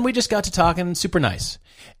 And we just got to talking, super nice.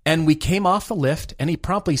 And we came off the lift, and he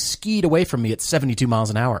promptly skied away from me at 72 miles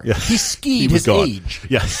an hour. Yeah. He skied his age.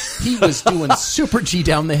 Yeah. He was doing super G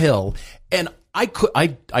down the hill. And I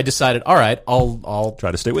decided, all right, I'll try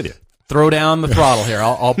to stay with you. Throw down the throttle here.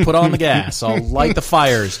 I'll put on the gas. I'll light the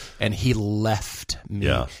fires. And he left me.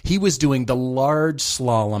 Yeah. He was doing the large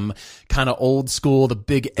slalom, kind of old school, the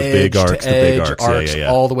big edge to edge arcs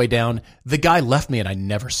all the way down. The guy left me and I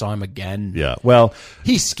never saw him again. Yeah. Well,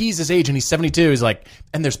 he skis his age and he's 72. He's like,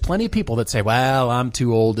 and there's plenty of people that say, well, I'm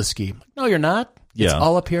too old to ski. No, you're not. It's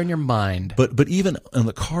all up here in your mind. But even in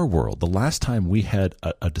the car world, the last time we had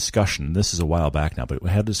a discussion, and this is a while back now, but we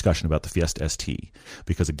had a discussion about the Fiesta ST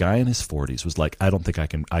because a guy in his 40s was like, I don't think I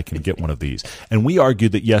can get one of these. And we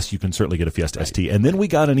argued that, yes, you can certainly get a Fiesta ST. And then we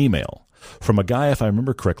got an email from a guy, if I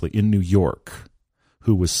remember correctly, in New York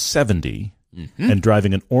who was 70 and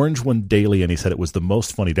driving an orange one daily, and he said it was the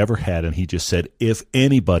most fun he'd ever had, and he just said, if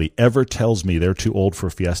anybody ever tells me they're too old for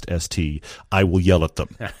a Fiesta ST, I will yell at them.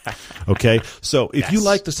 Okay? So if you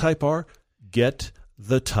like the Type R, get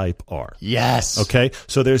the Type R. Yes. Okay?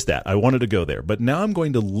 So there's that. I wanted to go there. But now I'm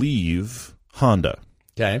going to leave Honda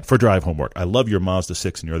for drive homework. I love your Mazda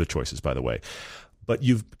 6 and your other choices, by the way. But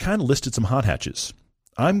you've kind of listed some hot hatches.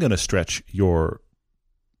 I'm going to stretch your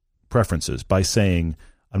preferences by saying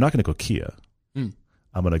I'm not going to go Kia.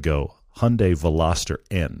 I'm going to go Hyundai Veloster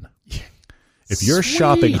N. If you're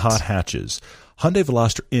shopping hot hatches, Hyundai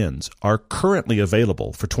Veloster N's are currently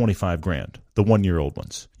available for $25,000, the 1-year-old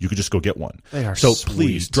ones. You could just go get one. They are so sweet.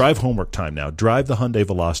 Please, drive homework time now. Drive the Hyundai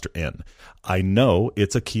Veloster N. I know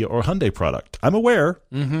it's a Kia or Hyundai product. I'm aware,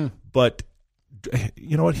 but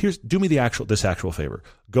you know what? Do me this actual favor.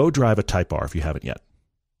 Go drive a Type R if you haven't yet.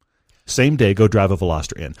 Same day, go drive a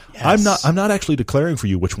Veloster N. Yes. I'm not actually declaring for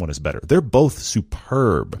you which one is better. They're both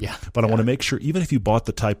superb. Yeah. But I want to make sure, even if you bought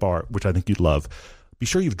the Type R, which I think you'd love, be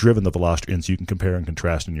sure you've driven the Veloster N so you can compare and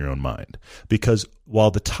contrast in your own mind. Because while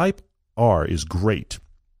the Type R is great,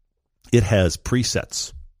 it has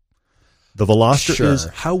presets. The Veloster is,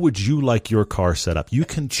 how would you like your car set up? You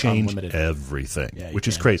can change everything, which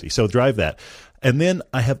is crazy. So drive that. And then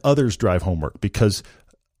I have others drive homework because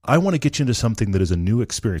I want to get you into something that is a new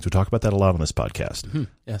experience. We talk about that a lot on this podcast.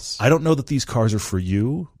 Yes. I don't know that these cars are for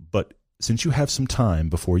you, but since you have some time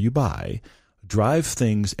before you buy, drive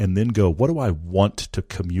things and then go, what do I want to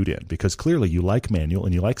commute in? Because clearly you like manual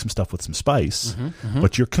and you like some stuff with some spice,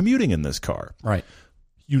 but you're commuting in this car. Right.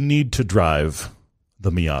 You need to drive the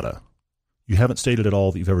Miata. You haven't stated at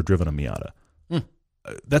all that you've ever driven a Miata.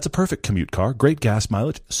 That's a perfect commute car. Great gas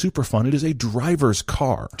mileage. Super fun. It is a driver's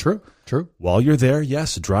car. True. While you're there,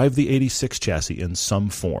 yes, drive the 86 chassis in some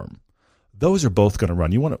form. Those are both going to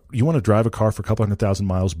run. You want to drive a car for a couple 100,000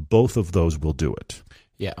 miles, both of those will do it.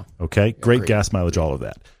 Yeah. Okay? Great gas mileage, all of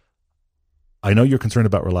that. I know you're concerned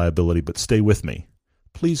about reliability, but stay with me.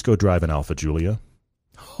 Please go drive an Alfa Giulia.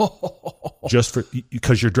 Just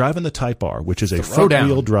because you're driving the Type R, which is a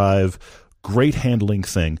front-wheel drive, great handling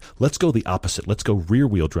thing. Let's go the opposite. Let's go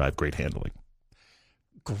rear-wheel drive, great handling.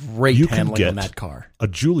 Great handling on that car. A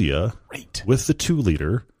Giulia with the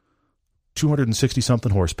 2-liter,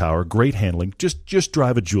 260-something horsepower, great handling. Just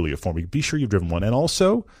drive a Giulia for me. Be sure you've driven one. And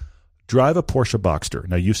also, drive a Porsche Boxster.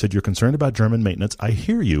 Now, you said you're concerned about German maintenance. I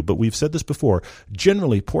hear you, but we've said this before.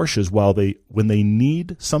 Generally, Porsches, when they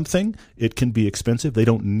need something, it can be expensive. They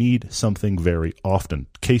don't need something very often.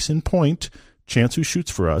 Case in point, Chance, who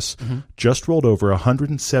shoots for us, just rolled over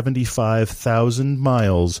 175,000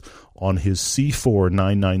 miles on his C4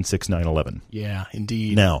 996 911. Yeah,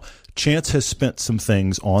 indeed. Now, Chance has spent some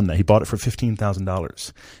things on that. He bought it for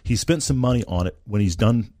 $15,000. He spent some money on it when he's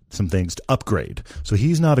done some things to upgrade. So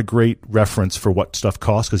he's not a great reference for what stuff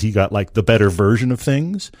costs because he got like the better version of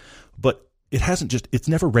things. But it's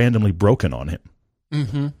never randomly broken on him.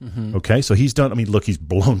 Okay, so he's done. I mean, look, he's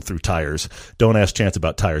blown through tires. Don't ask Chance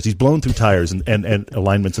about tires. He's blown through tires and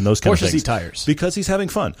alignments and those kind of things. Porsches eat tires because he's having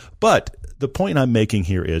fun. But the point I'm making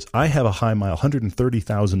here is, I have a high mile,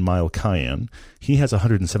 130,000 mile Cayenne. He has a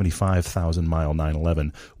 175,000 mile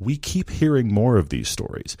 911. We keep hearing more of these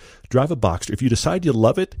stories. Drive a Boxster. If you decide you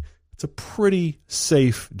love it, it's a pretty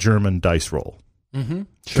safe German dice roll,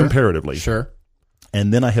 comparatively. Sure.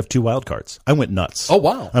 And then I have 2 wild cards. I went nuts. Oh,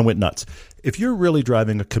 wow. I went nuts. If you're really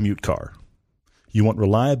driving a commute car, you want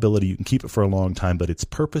reliability, you can keep it for a long time, but its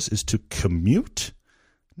purpose is to commute,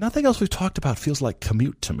 nothing else we've talked about feels like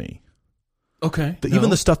commute to me. Okay.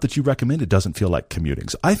 Even the stuff that you recommended doesn't feel like commuting.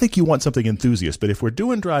 So I think you want something enthusiast, but if we're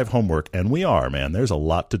doing drive homework, and we are, man, there's a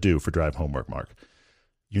lot to do for drive homework, Mark.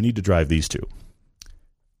 You need to drive these 2.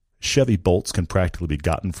 Chevy Bolts can practically be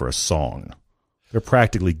gotten for a song. They're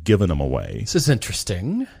practically giving them away. This is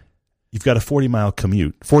interesting. You've got a 40-minute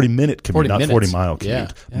commute, not 40-mile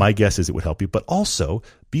commute. Yeah. My guess is it would help you. But also,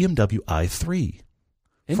 BMW i3.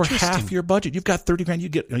 For half your budget. You've got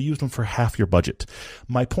 $30,000. You use them for half your budget.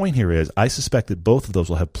 My point here is, I suspect that both of those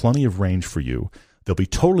will have plenty of range for you. They'll be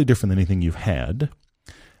totally different than anything you've had.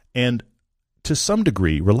 And to some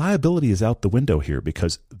degree, reliability is out the window here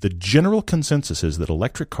because the general consensus is that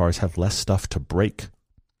electric cars have less stuff to break.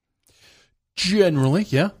 Generally,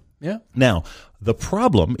 yeah. Now, the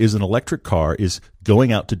problem is an electric car is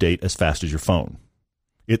going out to date as fast as your phone.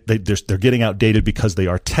 They're getting outdated because they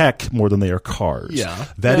are tech more than they are cars. Yeah.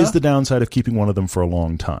 That is the downside of keeping one of them for a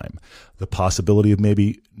long time. The possibility of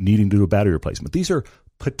maybe needing to do a battery replacement. These are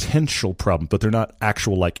potential problems, but they're not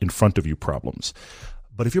actual, like, in front of you problems.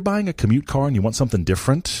 But if you're buying a commute car and you want something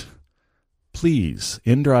different, please,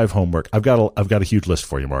 in-drive homework. I've got a huge list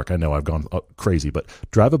for you, Mark. I know I've gone crazy, but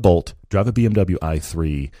drive a Bolt, drive a BMW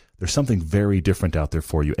i3. There's something very different out there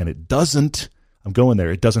for you, and it doesn't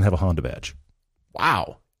have a Honda badge.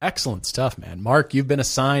 Wow. Excellent stuff, man. Mark, you've been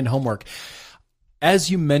assigned homework.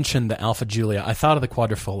 As you mentioned the Alfa Giulia, I thought of the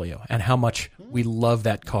Quadrifoglio and how much we love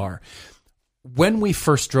that car. When we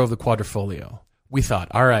first drove the Quadrifoglio, we thought,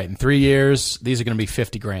 all right, in 3 years, these are going to be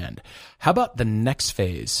 $50,000. How about the next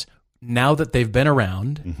phase? Now that they've been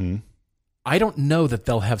around, I don't know that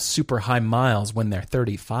they'll have super high miles when they're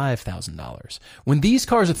 $35,000. When these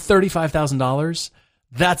cars are $35,000,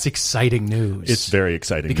 that's exciting news. It's very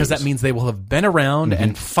exciting because news. that means they will have been around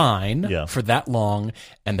and fine for that long,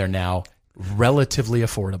 and they're now relatively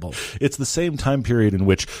affordable. It's the same time period in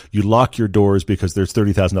which you lock your doors because there's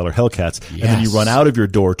 $30,000 Hellcats, and then you run out of your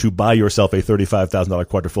door to buy yourself a $35,000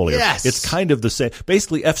 Quadrifoglio. Yes. It's kind of the same.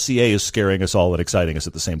 Basically, FCA is scaring us all and exciting us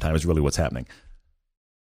at the same time is really what's happening.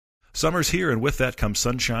 Summer's here, and with that comes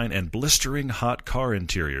sunshine and blistering hot car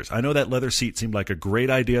interiors. I know that leather seat seemed like a great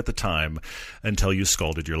idea at the time until you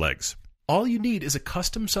scalded your legs. All you need is a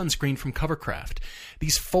custom sunscreen from Covercraft.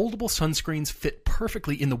 These foldable sunscreens fit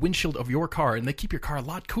perfectly in the windshield of your car, and they keep your car a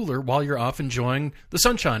lot cooler while you're off enjoying the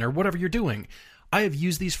sunshine or whatever you're doing. I have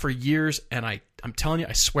used these for years, and I'm telling you,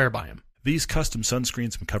 I swear by them. These custom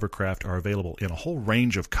sunscreens from Covercraft are available in a whole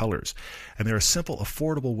range of colors, and they're a simple,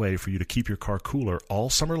 affordable way for you to keep your car cooler all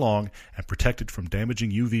summer long and protected from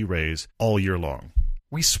damaging UV rays all year long.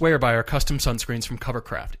 We swear by our custom sunscreens from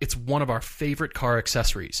Covercraft. It's one of our favorite car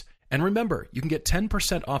accessories. And remember, you can get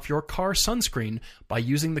 10% off your car sunscreen by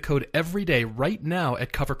using the code EVERYDAY right now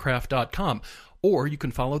at covercraft.com, or you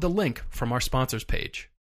can follow the link from our sponsors page.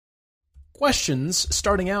 Questions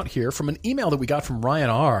starting out here from an email that we got from Ryan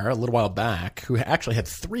R. a little while back, who actually had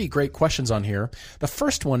 3 great questions on here. The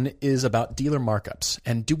first one is about dealer markups,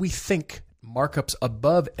 and do we think markups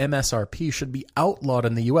above MSRP should be outlawed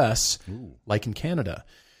in the U.S. like in Canada?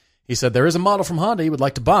 He said, there is a model from Honda he would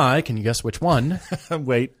like to buy. Can you guess which one?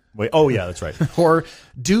 Wait. Oh, yeah, that's right. Or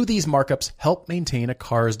do these markups help maintain a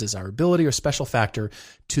car's desirability or special factor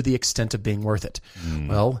to the extent of being worth it?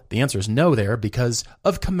 Well, the answer is no there because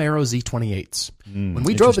of Camaro Z28s. When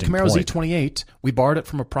we drove the Camaro Z28, we borrowed it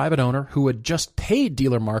from a private owner who had just paid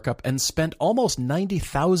dealer markup and spent almost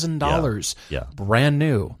 $90,000 brand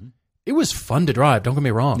new. It was fun to drive. Don't get me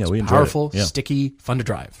wrong. Yeah, it was powerful, sticky, fun to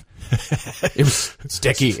drive. It was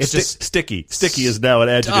sticky. It's just sticky. Sticky is now an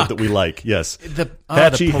adjective that we like. Yes. Patchy,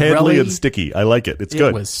 the Pirelli, handly, and sticky. I like it. It's good.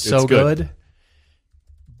 It was so good.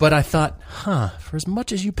 But I thought, for as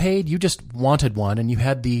much as you paid, you just wanted one and you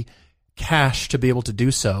had the cash to be able to do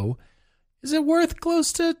so. Is it worth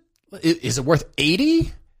is it worth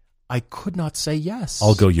 80? I could not say yes.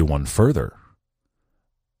 I'll go you one further.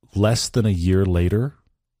 Less than a year later,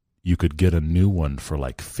 you could get a new one for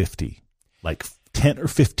like 50, like 10 or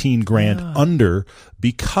 15 grand under,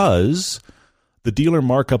 because the dealer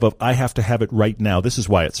markup of I have to have it right now. This is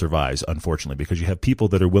why it survives, unfortunately, because you have people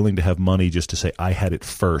that are willing to have money just to say I had it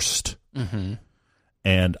first.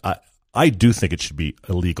 And I do think it should be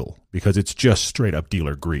illegal because it's just straight up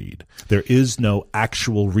dealer greed. There is no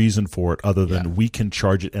actual reason for it other than we can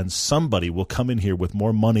charge it and somebody will come in here with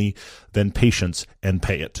more money than patience and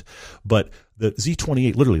pay it. But the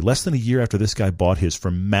Z28, literally less than a year after this guy bought his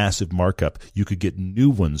for massive markup, you could get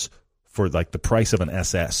new ones for like the price of an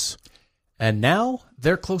SS. And now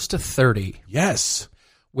they're close to 30. Yes.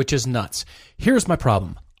 Which is nuts. Here's my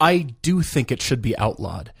problem. I do think it should be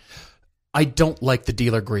outlawed. I don't like the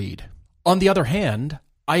dealer greed. On the other hand,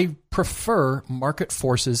 I prefer market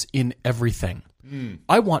forces in everything.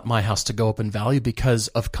 I want my house to go up in value because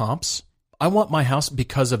of comps. I want my house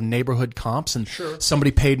because of neighborhood comps, and somebody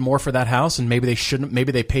paid more for that house, and maybe they shouldn't.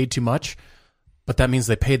 Maybe they paid too much, but that means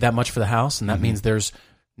they paid that much for the house, and that means there's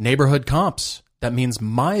neighborhood comps. That means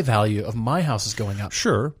my value of my house is going up.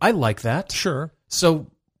 Sure. I like that. Sure. So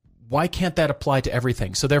why can't that apply to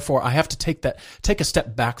everything? So therefore, I have to take a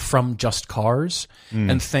step back from just cars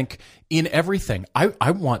and think in everything. I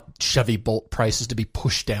want Chevy Bolt prices to be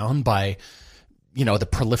pushed down by, the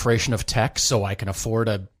proliferation of tech, so I can afford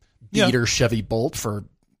a beater Chevy Bolt for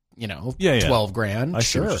 12 grand. I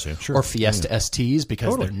see what you're saying. Sure. Or Fiesta STs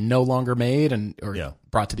because they're no longer made or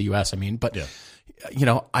brought to the US. But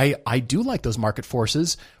I do like those market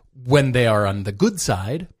forces when they are on the good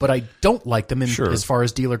side, but I don't like them as far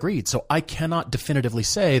as dealer greed. So I cannot definitively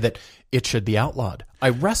say that it should be outlawed. I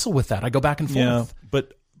wrestle with that. I go back and forth. Yeah,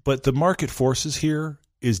 but the market forces here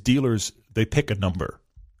is dealers, they pick a number.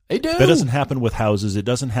 They do. That doesn't happen with houses. It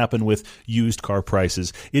doesn't happen with used car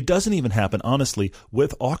prices. It doesn't even happen, honestly,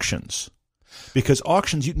 with auctions. Because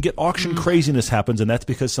auctions, you can get auction craziness happens, and that's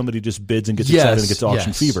because somebody just bids and gets excited and gets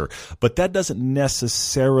auction fever. But that doesn't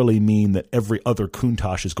necessarily mean that every other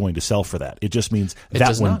Countach is going to sell for that. It just means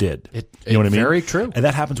that one did. You know what I mean? Very true. And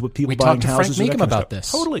that happens with people buying houses. We talked to Frank Mecham about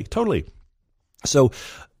this. Totally. So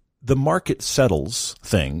the market settles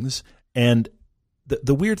things, and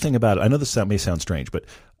the weird thing about it, I know this may sound strange, but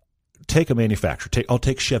take a manufacturer. I'll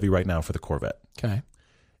take Chevy right now for the Corvette. Okay.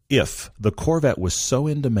 If the Corvette was so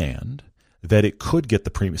in demand that it could get the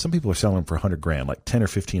premium. Some people are selling them for $100,000, like 10 or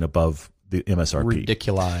 15 above the MSRP.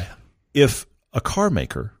 Ridiculi. If a car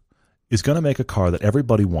maker is going to make a car that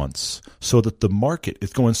everybody wants so that the market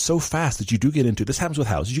is going so fast that you do get into, this happens with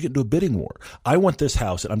houses, you get into a bidding war. I want this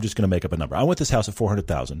house, and I'm just going to make up a number. I want this house at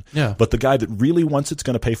 $400,000. Yeah. But the guy that really wants it's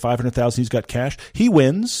going to pay $500,000, he's got cash, he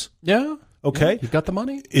wins. Yeah. Okay. Yeah, you've got the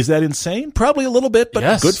money. Is that insane? Probably a little bit,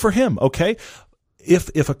 but good for him. Okay.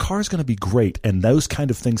 If a car is going to be great and those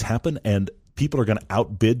kind of things happen and people are going to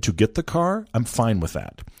outbid to get the car, I'm fine with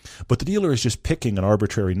that. But the dealer is just picking an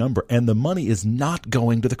arbitrary number, and the money is not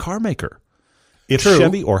going to the car maker. If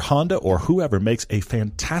Chevy or Honda or whoever makes a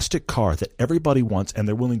fantastic car that everybody wants and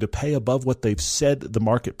they're willing to pay above what they've said the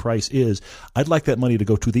market price is, I'd like that money to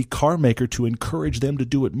go to the car maker to encourage them to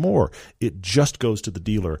do it more. It just goes to the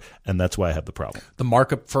dealer, and that's why I have the problem. The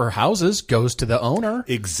markup for houses goes to the owner.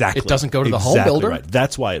 Exactly. It doesn't go to the home builder. Right.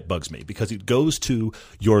 That's why it bugs me, because it goes to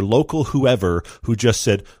your local whoever who just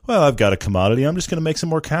said, well, I've got a commodity, I'm just going to make some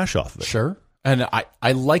more cash off of it. Sure. And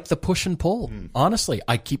I like the push and pull. Honestly,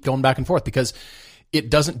 I keep going back and forth because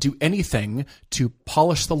it doesn't do anything to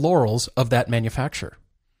polish the laurels of that manufacturer.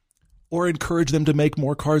 Or encourage them to make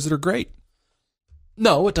more cars that are great.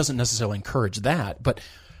 No, it doesn't necessarily encourage that, but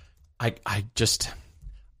I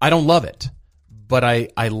don't love it. But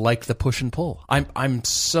I like the push and pull. I'm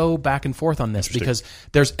so back and forth on this because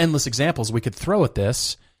there's endless examples we could throw at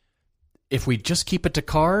this. If we just keep it to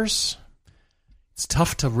cars, it's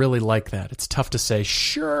tough to really like that. It's tough to say,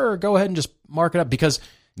 sure, go ahead and just mark it up, because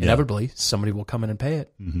inevitably somebody will come in and pay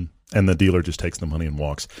it. Mm-hmm. And the dealer just takes the money and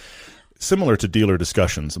walks. Similar to dealer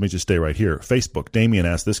discussions, let me just stay right here. Facebook, Damien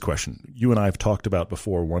asked this question. You and I have talked about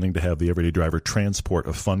before wanting to have the everyday driver transport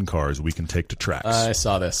of fun cars we can take to tracks. I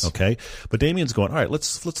saw this. Okay. But Damien's going, all right,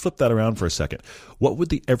 let's flip that around for a second. What would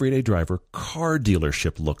the everyday driver car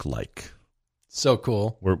dealership look like? So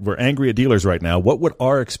cool. We're angry at dealers right now. What would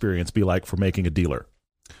our experience be like for making a dealer?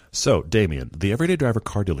 So, Damien, the everyday driver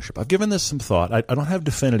car dealership. I've given this some thought. I don't have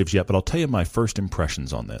definitives yet, but I'll tell you my first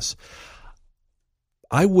impressions on this.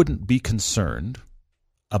 I wouldn't be concerned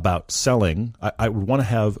about selling. I would want to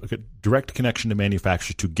have a direct connection to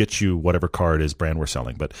manufacturers to get you whatever car it is, brand we're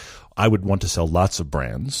selling. But I would want to sell lots of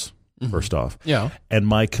brands, first off. Yeah. And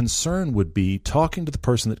my concern would be talking to the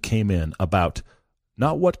person that came in about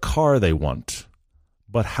not what car they want,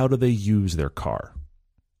 but how do they use their car.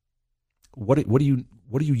 What are you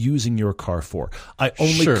using your car for? I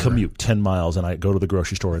only commute 10 miles and I go to the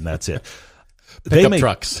grocery store and that's it. Pickup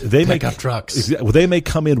trucks. They may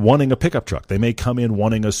come in wanting a pickup truck. They may come in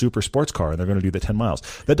wanting a super sports car, and they're going to do that 10 miles.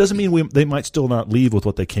 That doesn't mean they might still not leave with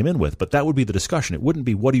what they came in with, but that would be the discussion. It wouldn't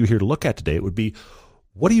be, what are you here to look at today? It would be,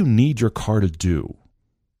 what do you need your car to do?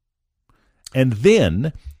 And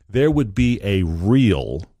then there would be a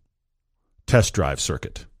real test drive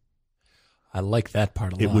circuit. I like that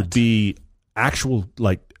part a lot. It would be actual,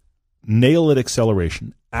 like, nail-it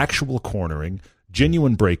acceleration, actual cornering,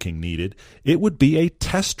 genuine braking needed. It would be a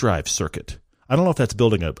test drive circuit. I don't know if that's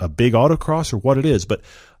building a big autocross or what it is, but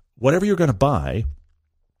whatever you're going to buy,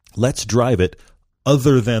 let's drive it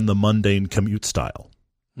other than the mundane commute style.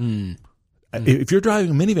 If you're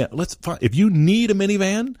driving a minivan, if you need a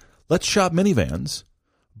minivan, let's shop minivans,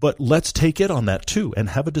 but let's take it on that too and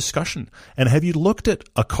have a discussion. And have you looked at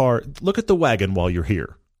a car? Look at the wagon while you're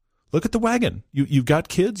here. Look at the wagon. You've got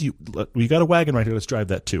kids. You got a wagon right here. Let's drive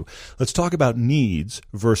that too. Let's talk about needs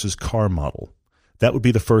versus car model. That would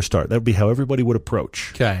be the first start. That would be how everybody would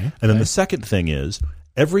approach. Okay. And then the second thing is,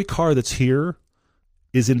 every car that's here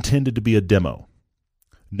is intended to be a demo.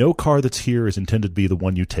 No car that's here is intended to be the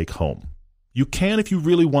one you take home. You can if you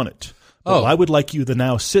really want it. But I would like you to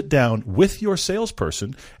now sit down with your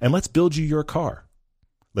salesperson and let's build you your car.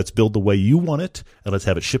 Let's build the way you want it, and let's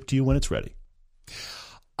have it shipped to you when it's ready.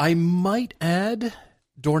 I might add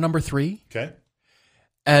door number 3 Okay.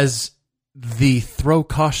 as the throw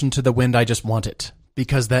caution to the wind, I just want it,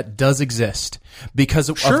 because that does exist because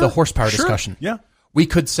of the horsepower discussion. Yeah. We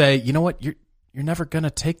could say, you know what, you're never going to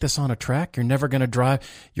take this on a track. You're never going to drive.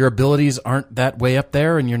 Your abilities aren't that way up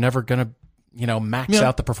there, and you're never going to max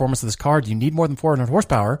out the performance of this car. Do you need more than 400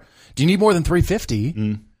 horsepower? Do you need more than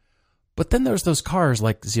 350? But then there's those cars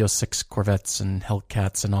like Z06 Corvettes and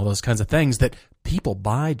Hellcats and all those kinds of things that people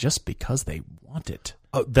buy just because they want it.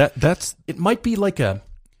 It might be like a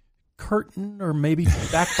curtain or maybe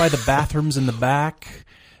back by the bathrooms in the back.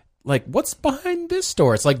 Like, what's behind this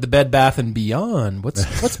store? It's like the Bed Bath and Beyond. What's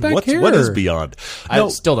back here? What is Beyond? I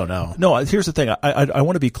still don't know. No, here's the thing. I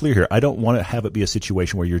want to be clear here. I don't want to have it be a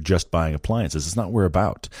situation where you're just buying appliances. It's not what we're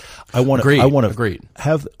about. I want to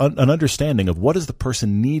have an understanding of what does the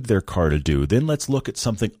person need their car to do. Then let's look at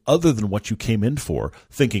something other than what you came in for,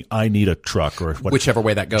 thinking I need a truck or whatever. Whichever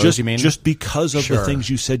way that goes, you mean? Just because of the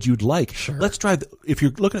things you said you'd like. Sure. Let's drive. If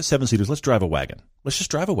you're looking at 7-seaters, let's drive a wagon. Let's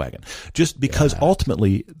just drive a wagon. Just because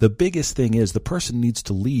ultimately the biggest thing is the person needs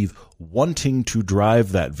to leave wanting to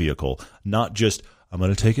drive that vehicle, not just, I'm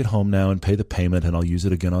going to take it home now and pay the payment and I'll use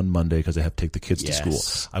it again on Monday because I have to take the kids to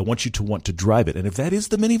school. I want you to want to drive it. And if that is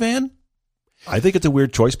the minivan, I think it's a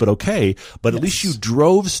weird choice, but okay. But at least you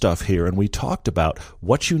drove stuff here and we talked about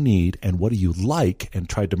what you need and what do you like and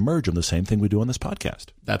tried to merge them, the same thing we do on this podcast.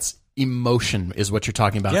 That's emotion is what you're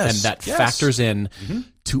talking about. And that factors in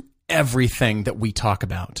to everything that we talk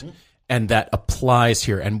about, and that applies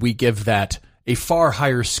here. And we give that a far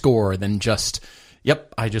higher score than just,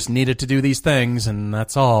 yep, I just needed to do these things and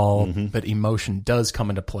that's all. But emotion does come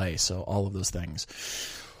into play. So all of those things.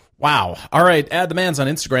 Wow. All right. Add the Mans on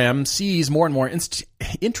Instagram sees more and more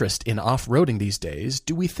interest in off-roading these days.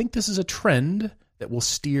 Do we think this is a trend that will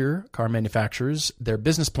steer car manufacturers, their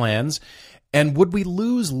business plans? And would we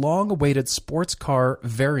lose long-awaited sports car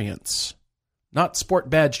variants? Not sport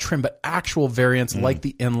badge trim, but actual variants like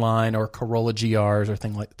the Inline or Corolla GRs or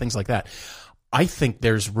things like that. I think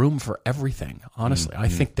there's room for everything, honestly. I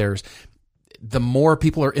think the more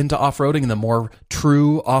people are into off-roading and the more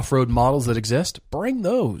true off-road models that exist, bring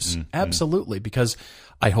those. Absolutely. Because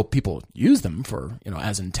I hope people use them for,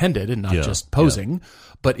 as intended and not just posing.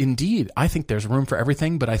 But indeed, I think there's room for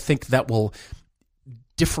everything, but I think that will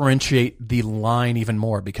differentiate the line even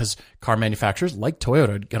more, because car manufacturers like Toyota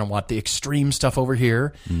are going to want the extreme stuff over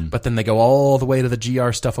here, but then they go all the way to the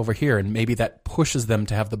GR stuff over here, and maybe that pushes them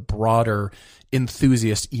to have the broader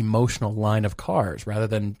enthusiast emotional line of cars, rather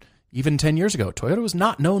than even 10 years ago. Toyota was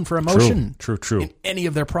not known for emotion True. in any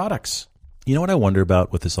of their products. You know what I wonder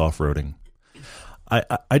about with this off-roading?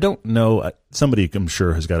 I don't know. Somebody, I'm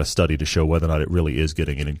sure, has got a study to show whether or not it really is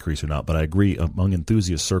getting an increase or not, but I agree among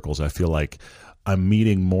enthusiast circles, I feel like I'm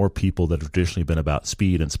meeting more people that have traditionally been about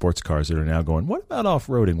speed and sports cars that are now going, what about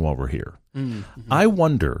off-roading while we're here? I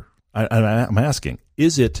wonder, I'm asking,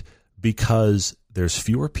 is it because there's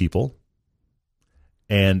fewer people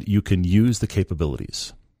and you can use the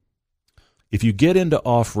capabilities? If you get into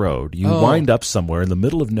off-road, you wind up somewhere in the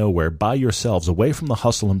middle of nowhere by yourselves, away from the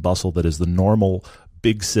hustle and bustle that is the normal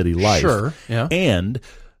big city life. Sure, yeah. And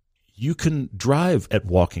you can drive at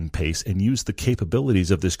walking pace and use the capabilities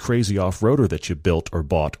of this crazy off-roader that you built or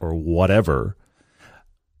bought or whatever.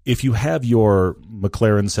 If you have your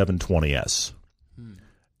McLaren 720S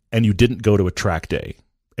and you didn't go to a track day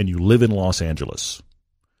and you live in Los Angeles,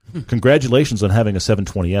 congratulations on having a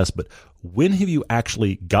 720S, but when have you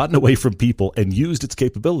actually gotten away from people and used its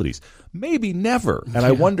capabilities? Maybe never. And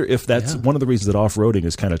I wonder if that's one of the reasons that off-roading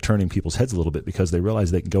is kind of turning people's heads a little bit, because they realize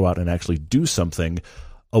they can go out and actually do something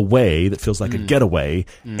away that feels like a getaway,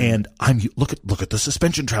 and look at the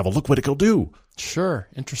suspension travel. Look what it'll do. Sure.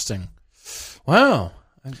 Interesting. Wow.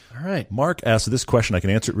 All right. Mark asked this question. I can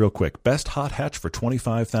answer it real quick. Best hot hatch for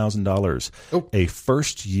 $25,000. A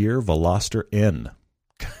first-year Veloster N.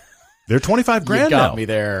 They're $25,000 now. You got me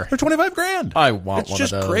there. They're $25,000. I want it's one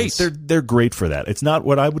just of those. Great. They're great for that. It's not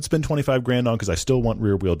what I would spend $25,000 on, because I still want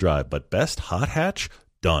rear-wheel drive. But best hot hatch,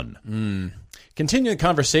 done. Continuing the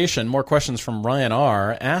conversation, more questions from Ryan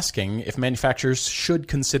R. asking if manufacturers should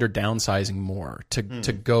consider downsizing more to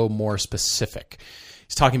go more specific.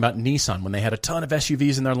 He's talking about Nissan when they had a ton of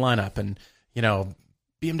SUVs in their lineup, and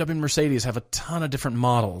BMW and Mercedes have a ton of different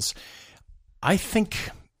models. I think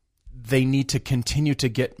they need to continue to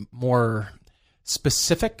get more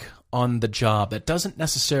specific on the job. That doesn't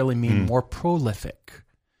necessarily mean more prolific.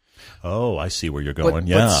 Oh, I see where you're going.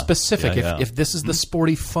 But specific. If this is the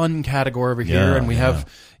sporty fun category over here, and we have,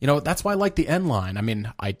 that's why I like the N line. I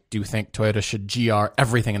mean, I do think Toyota should GR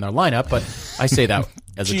everything in their lineup, but I say that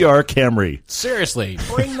as a GR Camry. Seriously,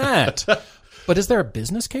 bring that. But is there a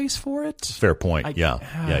business case for it? Fair point.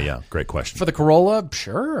 Yeah. Great question. For the Corolla,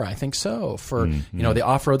 sure, I think so. For the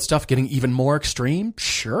off-road stuff getting even more extreme,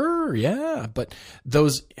 sure, yeah. But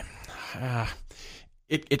those,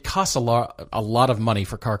 it costs a lot of money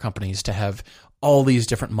for car companies to have all these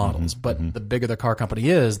different models. But the bigger the car company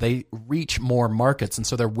is, they reach more markets, and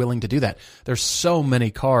so they're willing to do that. There's so many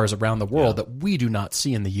cars around the world that we do not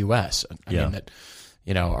see in the U.S. I mean, that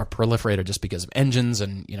are proliferated just because of engines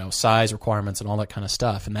and size requirements and all that kind of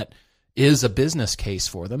stuff, and that is a business case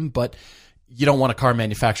for them. But you don't want a car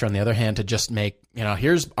manufacturer, on the other hand, to just make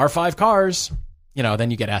here's our 5 cars.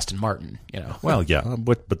 Then you get Aston Martin, Well, yeah,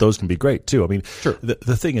 but those can be great too. I mean, sure.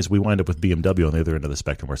 The thing is, we wind up with BMW on the other end of the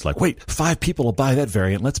spectrum where it's like, wait, 5 people will buy that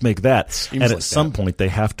variant. Let's make that. Seems and like at some point, they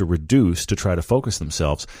have to reduce to try to focus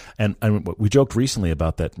themselves. And we joked recently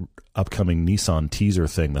about that upcoming Nissan teaser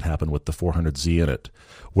thing that happened with the 400Z in it,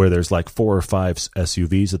 where there's like 4 or 5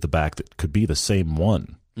 SUVs at the back that could be the same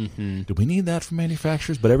one. Mm-hmm. Do we need that from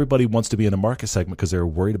manufacturers? But everybody wants to be in a market segment because they're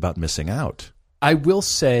worried about missing out. I will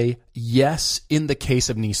say yes in the case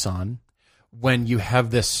of Nissan, when you have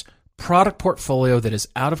this product portfolio that is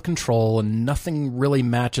out of control and nothing really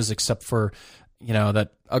matches except for,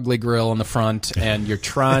 that ugly grille on the front, and you're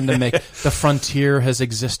trying to make the Frontier has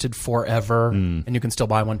existed forever and you can still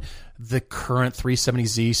buy one. The current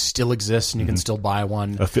 370Z still exists and you can still buy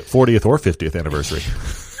one. A 40th or 50th anniversary.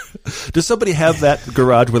 Does somebody have that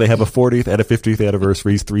garage where they have a 40th and a 50th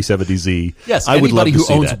anniversary 370Z? Yes, I would love to anybody who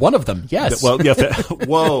see owns that. one of them, yes. Well, yeah.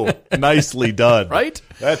 Whoa, nicely done. Right?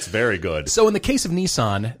 That's very good. So in the case of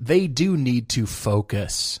Nissan, they do need to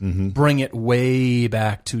focus, bring it way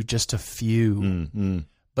back to just a few.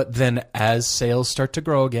 But then as sales start to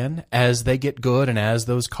grow again, as they get good and as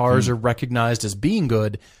those cars are recognized as being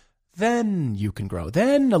good, then you can grow.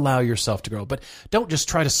 Then allow yourself to grow. But don't just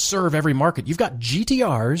try to serve every market. You've got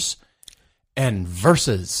GTRs and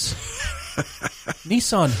Versas.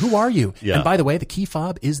 Nissan, who are you? Yeah. And by the way, the key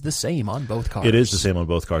fob is the same on both cars. It is the same on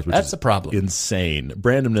both cars, which That's is the problem. Insane.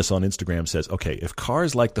 Brandomness on Instagram says, okay, if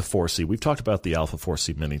cars like the 4C, we've talked about the Alfa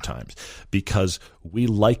 4C many times because we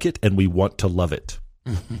like it and we want to love it.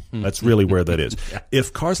 That's really where that is. Yeah.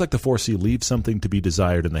 If cars like the 4C leave something to be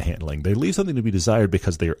desired in the handling, they leave something to be desired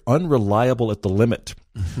because they are unreliable at the limit.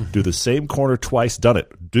 Do the same corner twice, done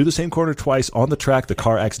it. Do the same corner twice on the track, the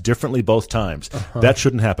car acts differently both times. That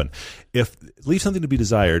shouldn't happen. If leave something to be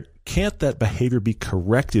desired, can't that behavior be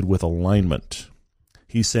corrected with alignment?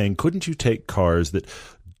 He's saying, couldn't you take cars that,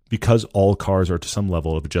 because all cars are to some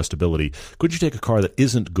level of adjustability, could you take a car that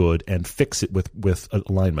isn't good and fix it with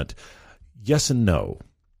alignment? Yes and no.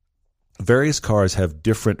 Various cars have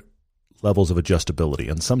different levels of adjustability,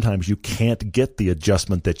 and sometimes you can't get the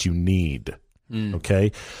adjustment that you need,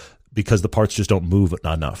 okay, because the parts just don't move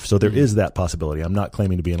enough. So there is that possibility. I'm not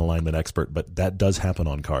claiming to be an alignment expert, but that does happen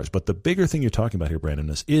on cars. But the bigger thing you're talking about here,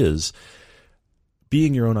 Brandon, is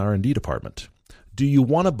being your own R&D department. Do you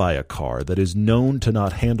want to buy a car that is known to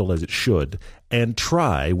not handle as it should and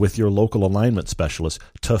try with your local alignment specialist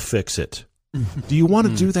to fix it? Do you want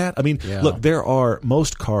to do that? I mean, look,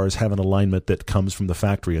 most cars have an alignment that comes from the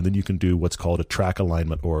factory, and then you can do what's called a track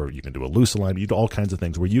alignment, or you can do a loose alignment. You do all kinds of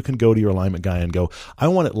things where you can go to your alignment guy and go, I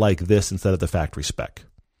want it like this instead of the factory spec.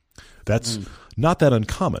 That's not that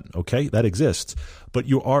uncommon, okay? That exists. But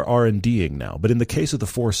you are R&Ding now. But in the case of the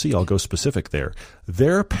 4C, I'll go specific there.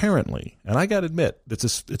 There apparently, and I got to admit, it's a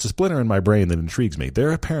splinter in my brain that intrigues me.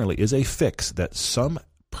 There apparently is a fix that some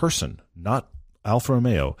person, not Alfa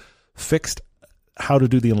Romeo, fixed how to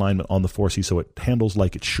do the alignment on the 4C so it handles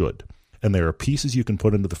like it should. And there are pieces you can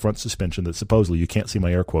put into the front suspension that supposedly, you can't see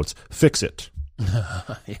my air quotes, fix it.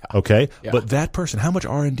 Okay? Yeah. But that person, how much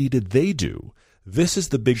R&D did they do? This is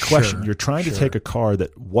the big question. You're trying to take a car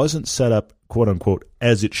that wasn't set up, quote unquote,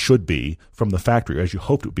 as it should be from the factory, or as you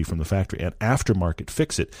hoped it would be from the factory, and aftermarket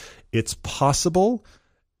fix it. It's possible.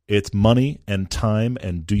 It's money and time.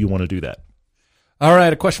 And do you want to do that? All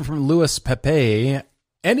right. A question from Louis Pepe.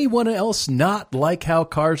 Anyone else not like how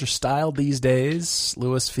cars are styled these days?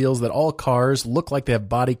 Lewis feels that all cars look like they have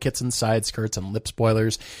body kits and side skirts and lip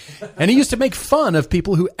spoilers. And he used to make fun of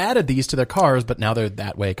people who added these to their cars, but now they're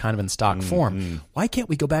that way, kind of in stock form. Why can't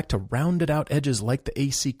we go back to rounded out edges like the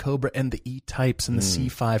AC Cobra and the E-Types and the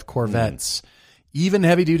C5 Corvettes? Even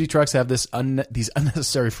heavy-duty trucks have these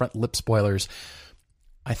unnecessary front lip spoilers.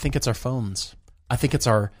 I think it's our phones. I think it's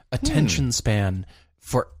our attention span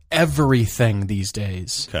for everything these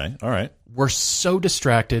days. Okay, all right. We're so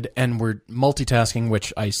distracted and we're multitasking,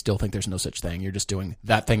 which I still think there's no such thing. You're just doing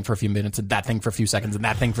that thing for a few minutes and that thing for a few seconds and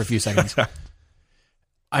that thing for a few seconds.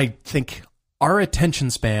 I think our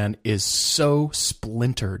attention span is so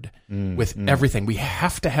splintered with everything. We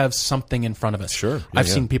have to have something in front of us. Sure. I've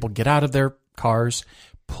seen people get out of their cars,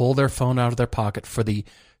 pull their phone out of their pocket for the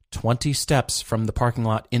 20 steps from the parking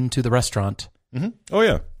lot into the restaurant, Oh,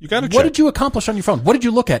 yeah. You got to check. What did you accomplish on your phone? What did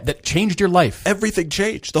you look at that changed your life? Everything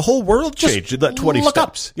changed. The whole world changed in that 20 look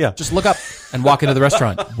steps. Up. Yeah. Just look up and walk into the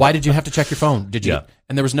restaurant. Why did you have to check your phone? Did you? Yeah.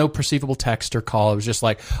 And there was no perceivable text or call. It was just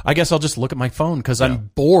like, I guess I'll just look at my phone because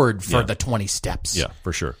I'm bored for the 20 steps. Yeah,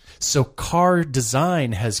 for sure. So car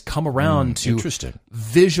design has come around to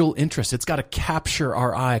visual interest. It's got to capture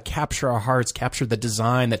our eye, capture our hearts, capture the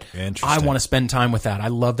design that I want to spend time with that. I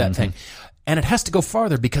love that thing. And it has to go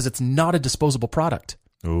farther because it's not a disposable product.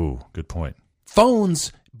 Ooh, good point.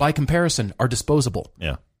 Phones, by comparison, are disposable.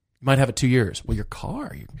 Yeah. You might have it 2 years. Well, your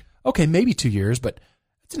car, okay, maybe 2 years, but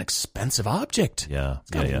it's an expensive object. Yeah. It's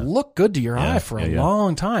got to look good to your eye for a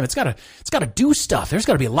long time. It's got to do stuff. There's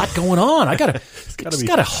got to be a lot going on. It's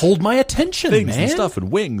got to hold my attention, things man. And stuff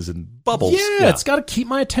and wings and bubbles. Yeah, it's got to keep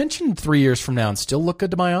my attention 3 years from now and still look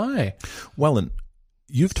good to my eye. Well, and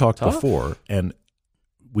you've talked before, and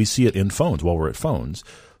we see it in phones while we're at phones.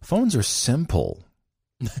 Phones are simple.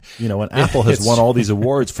 You know, and Apple has won all these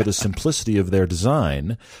awards for the simplicity of their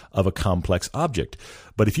design of a complex object.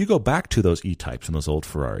 But if you go back to those E-types and those old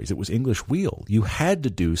Ferraris, it was English wheel. You had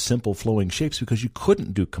to do simple flowing shapes because you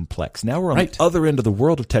couldn't do complex. Now we're on the other end of the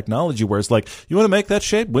world of technology where it's like, you want to make that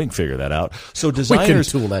shape? We can figure that out. So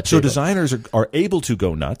designers, are able to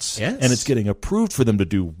go nuts, and it's getting approved for them to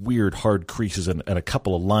do weird hard creases and a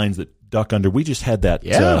couple of lines that duck under. We just had that,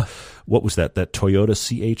 what was that Toyota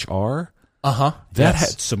CHR? That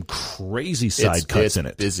had some crazy side cuts in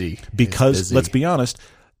it. Because, let's be honest,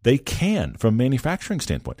 they can from a manufacturing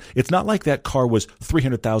standpoint. It's not like that car was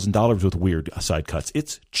 $300,000 with weird side cuts.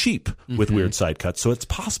 It's cheap with weird side cuts. So it's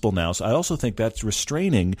possible now. So I also think that's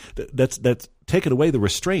restraining, that's taken away the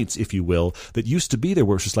restraints, if you will, that used to be there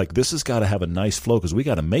where it's just like, this has got to have a nice flow because we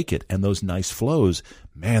got to make it. And those nice flows,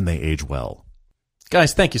 man, they age well.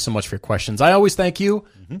 Guys, thank you so much for your questions. I always thank you,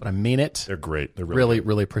 but I mean it. They're great. They're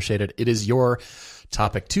really appreciate it. It is your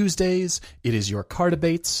Topic Tuesdays. It is your car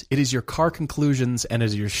debates. It is your car conclusions, and it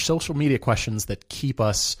is your social media questions that keep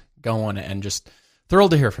us going. And just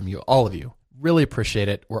thrilled to hear from you, all of you. Really appreciate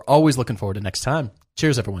it. We're always looking forward to next time.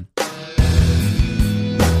 Cheers, everyone.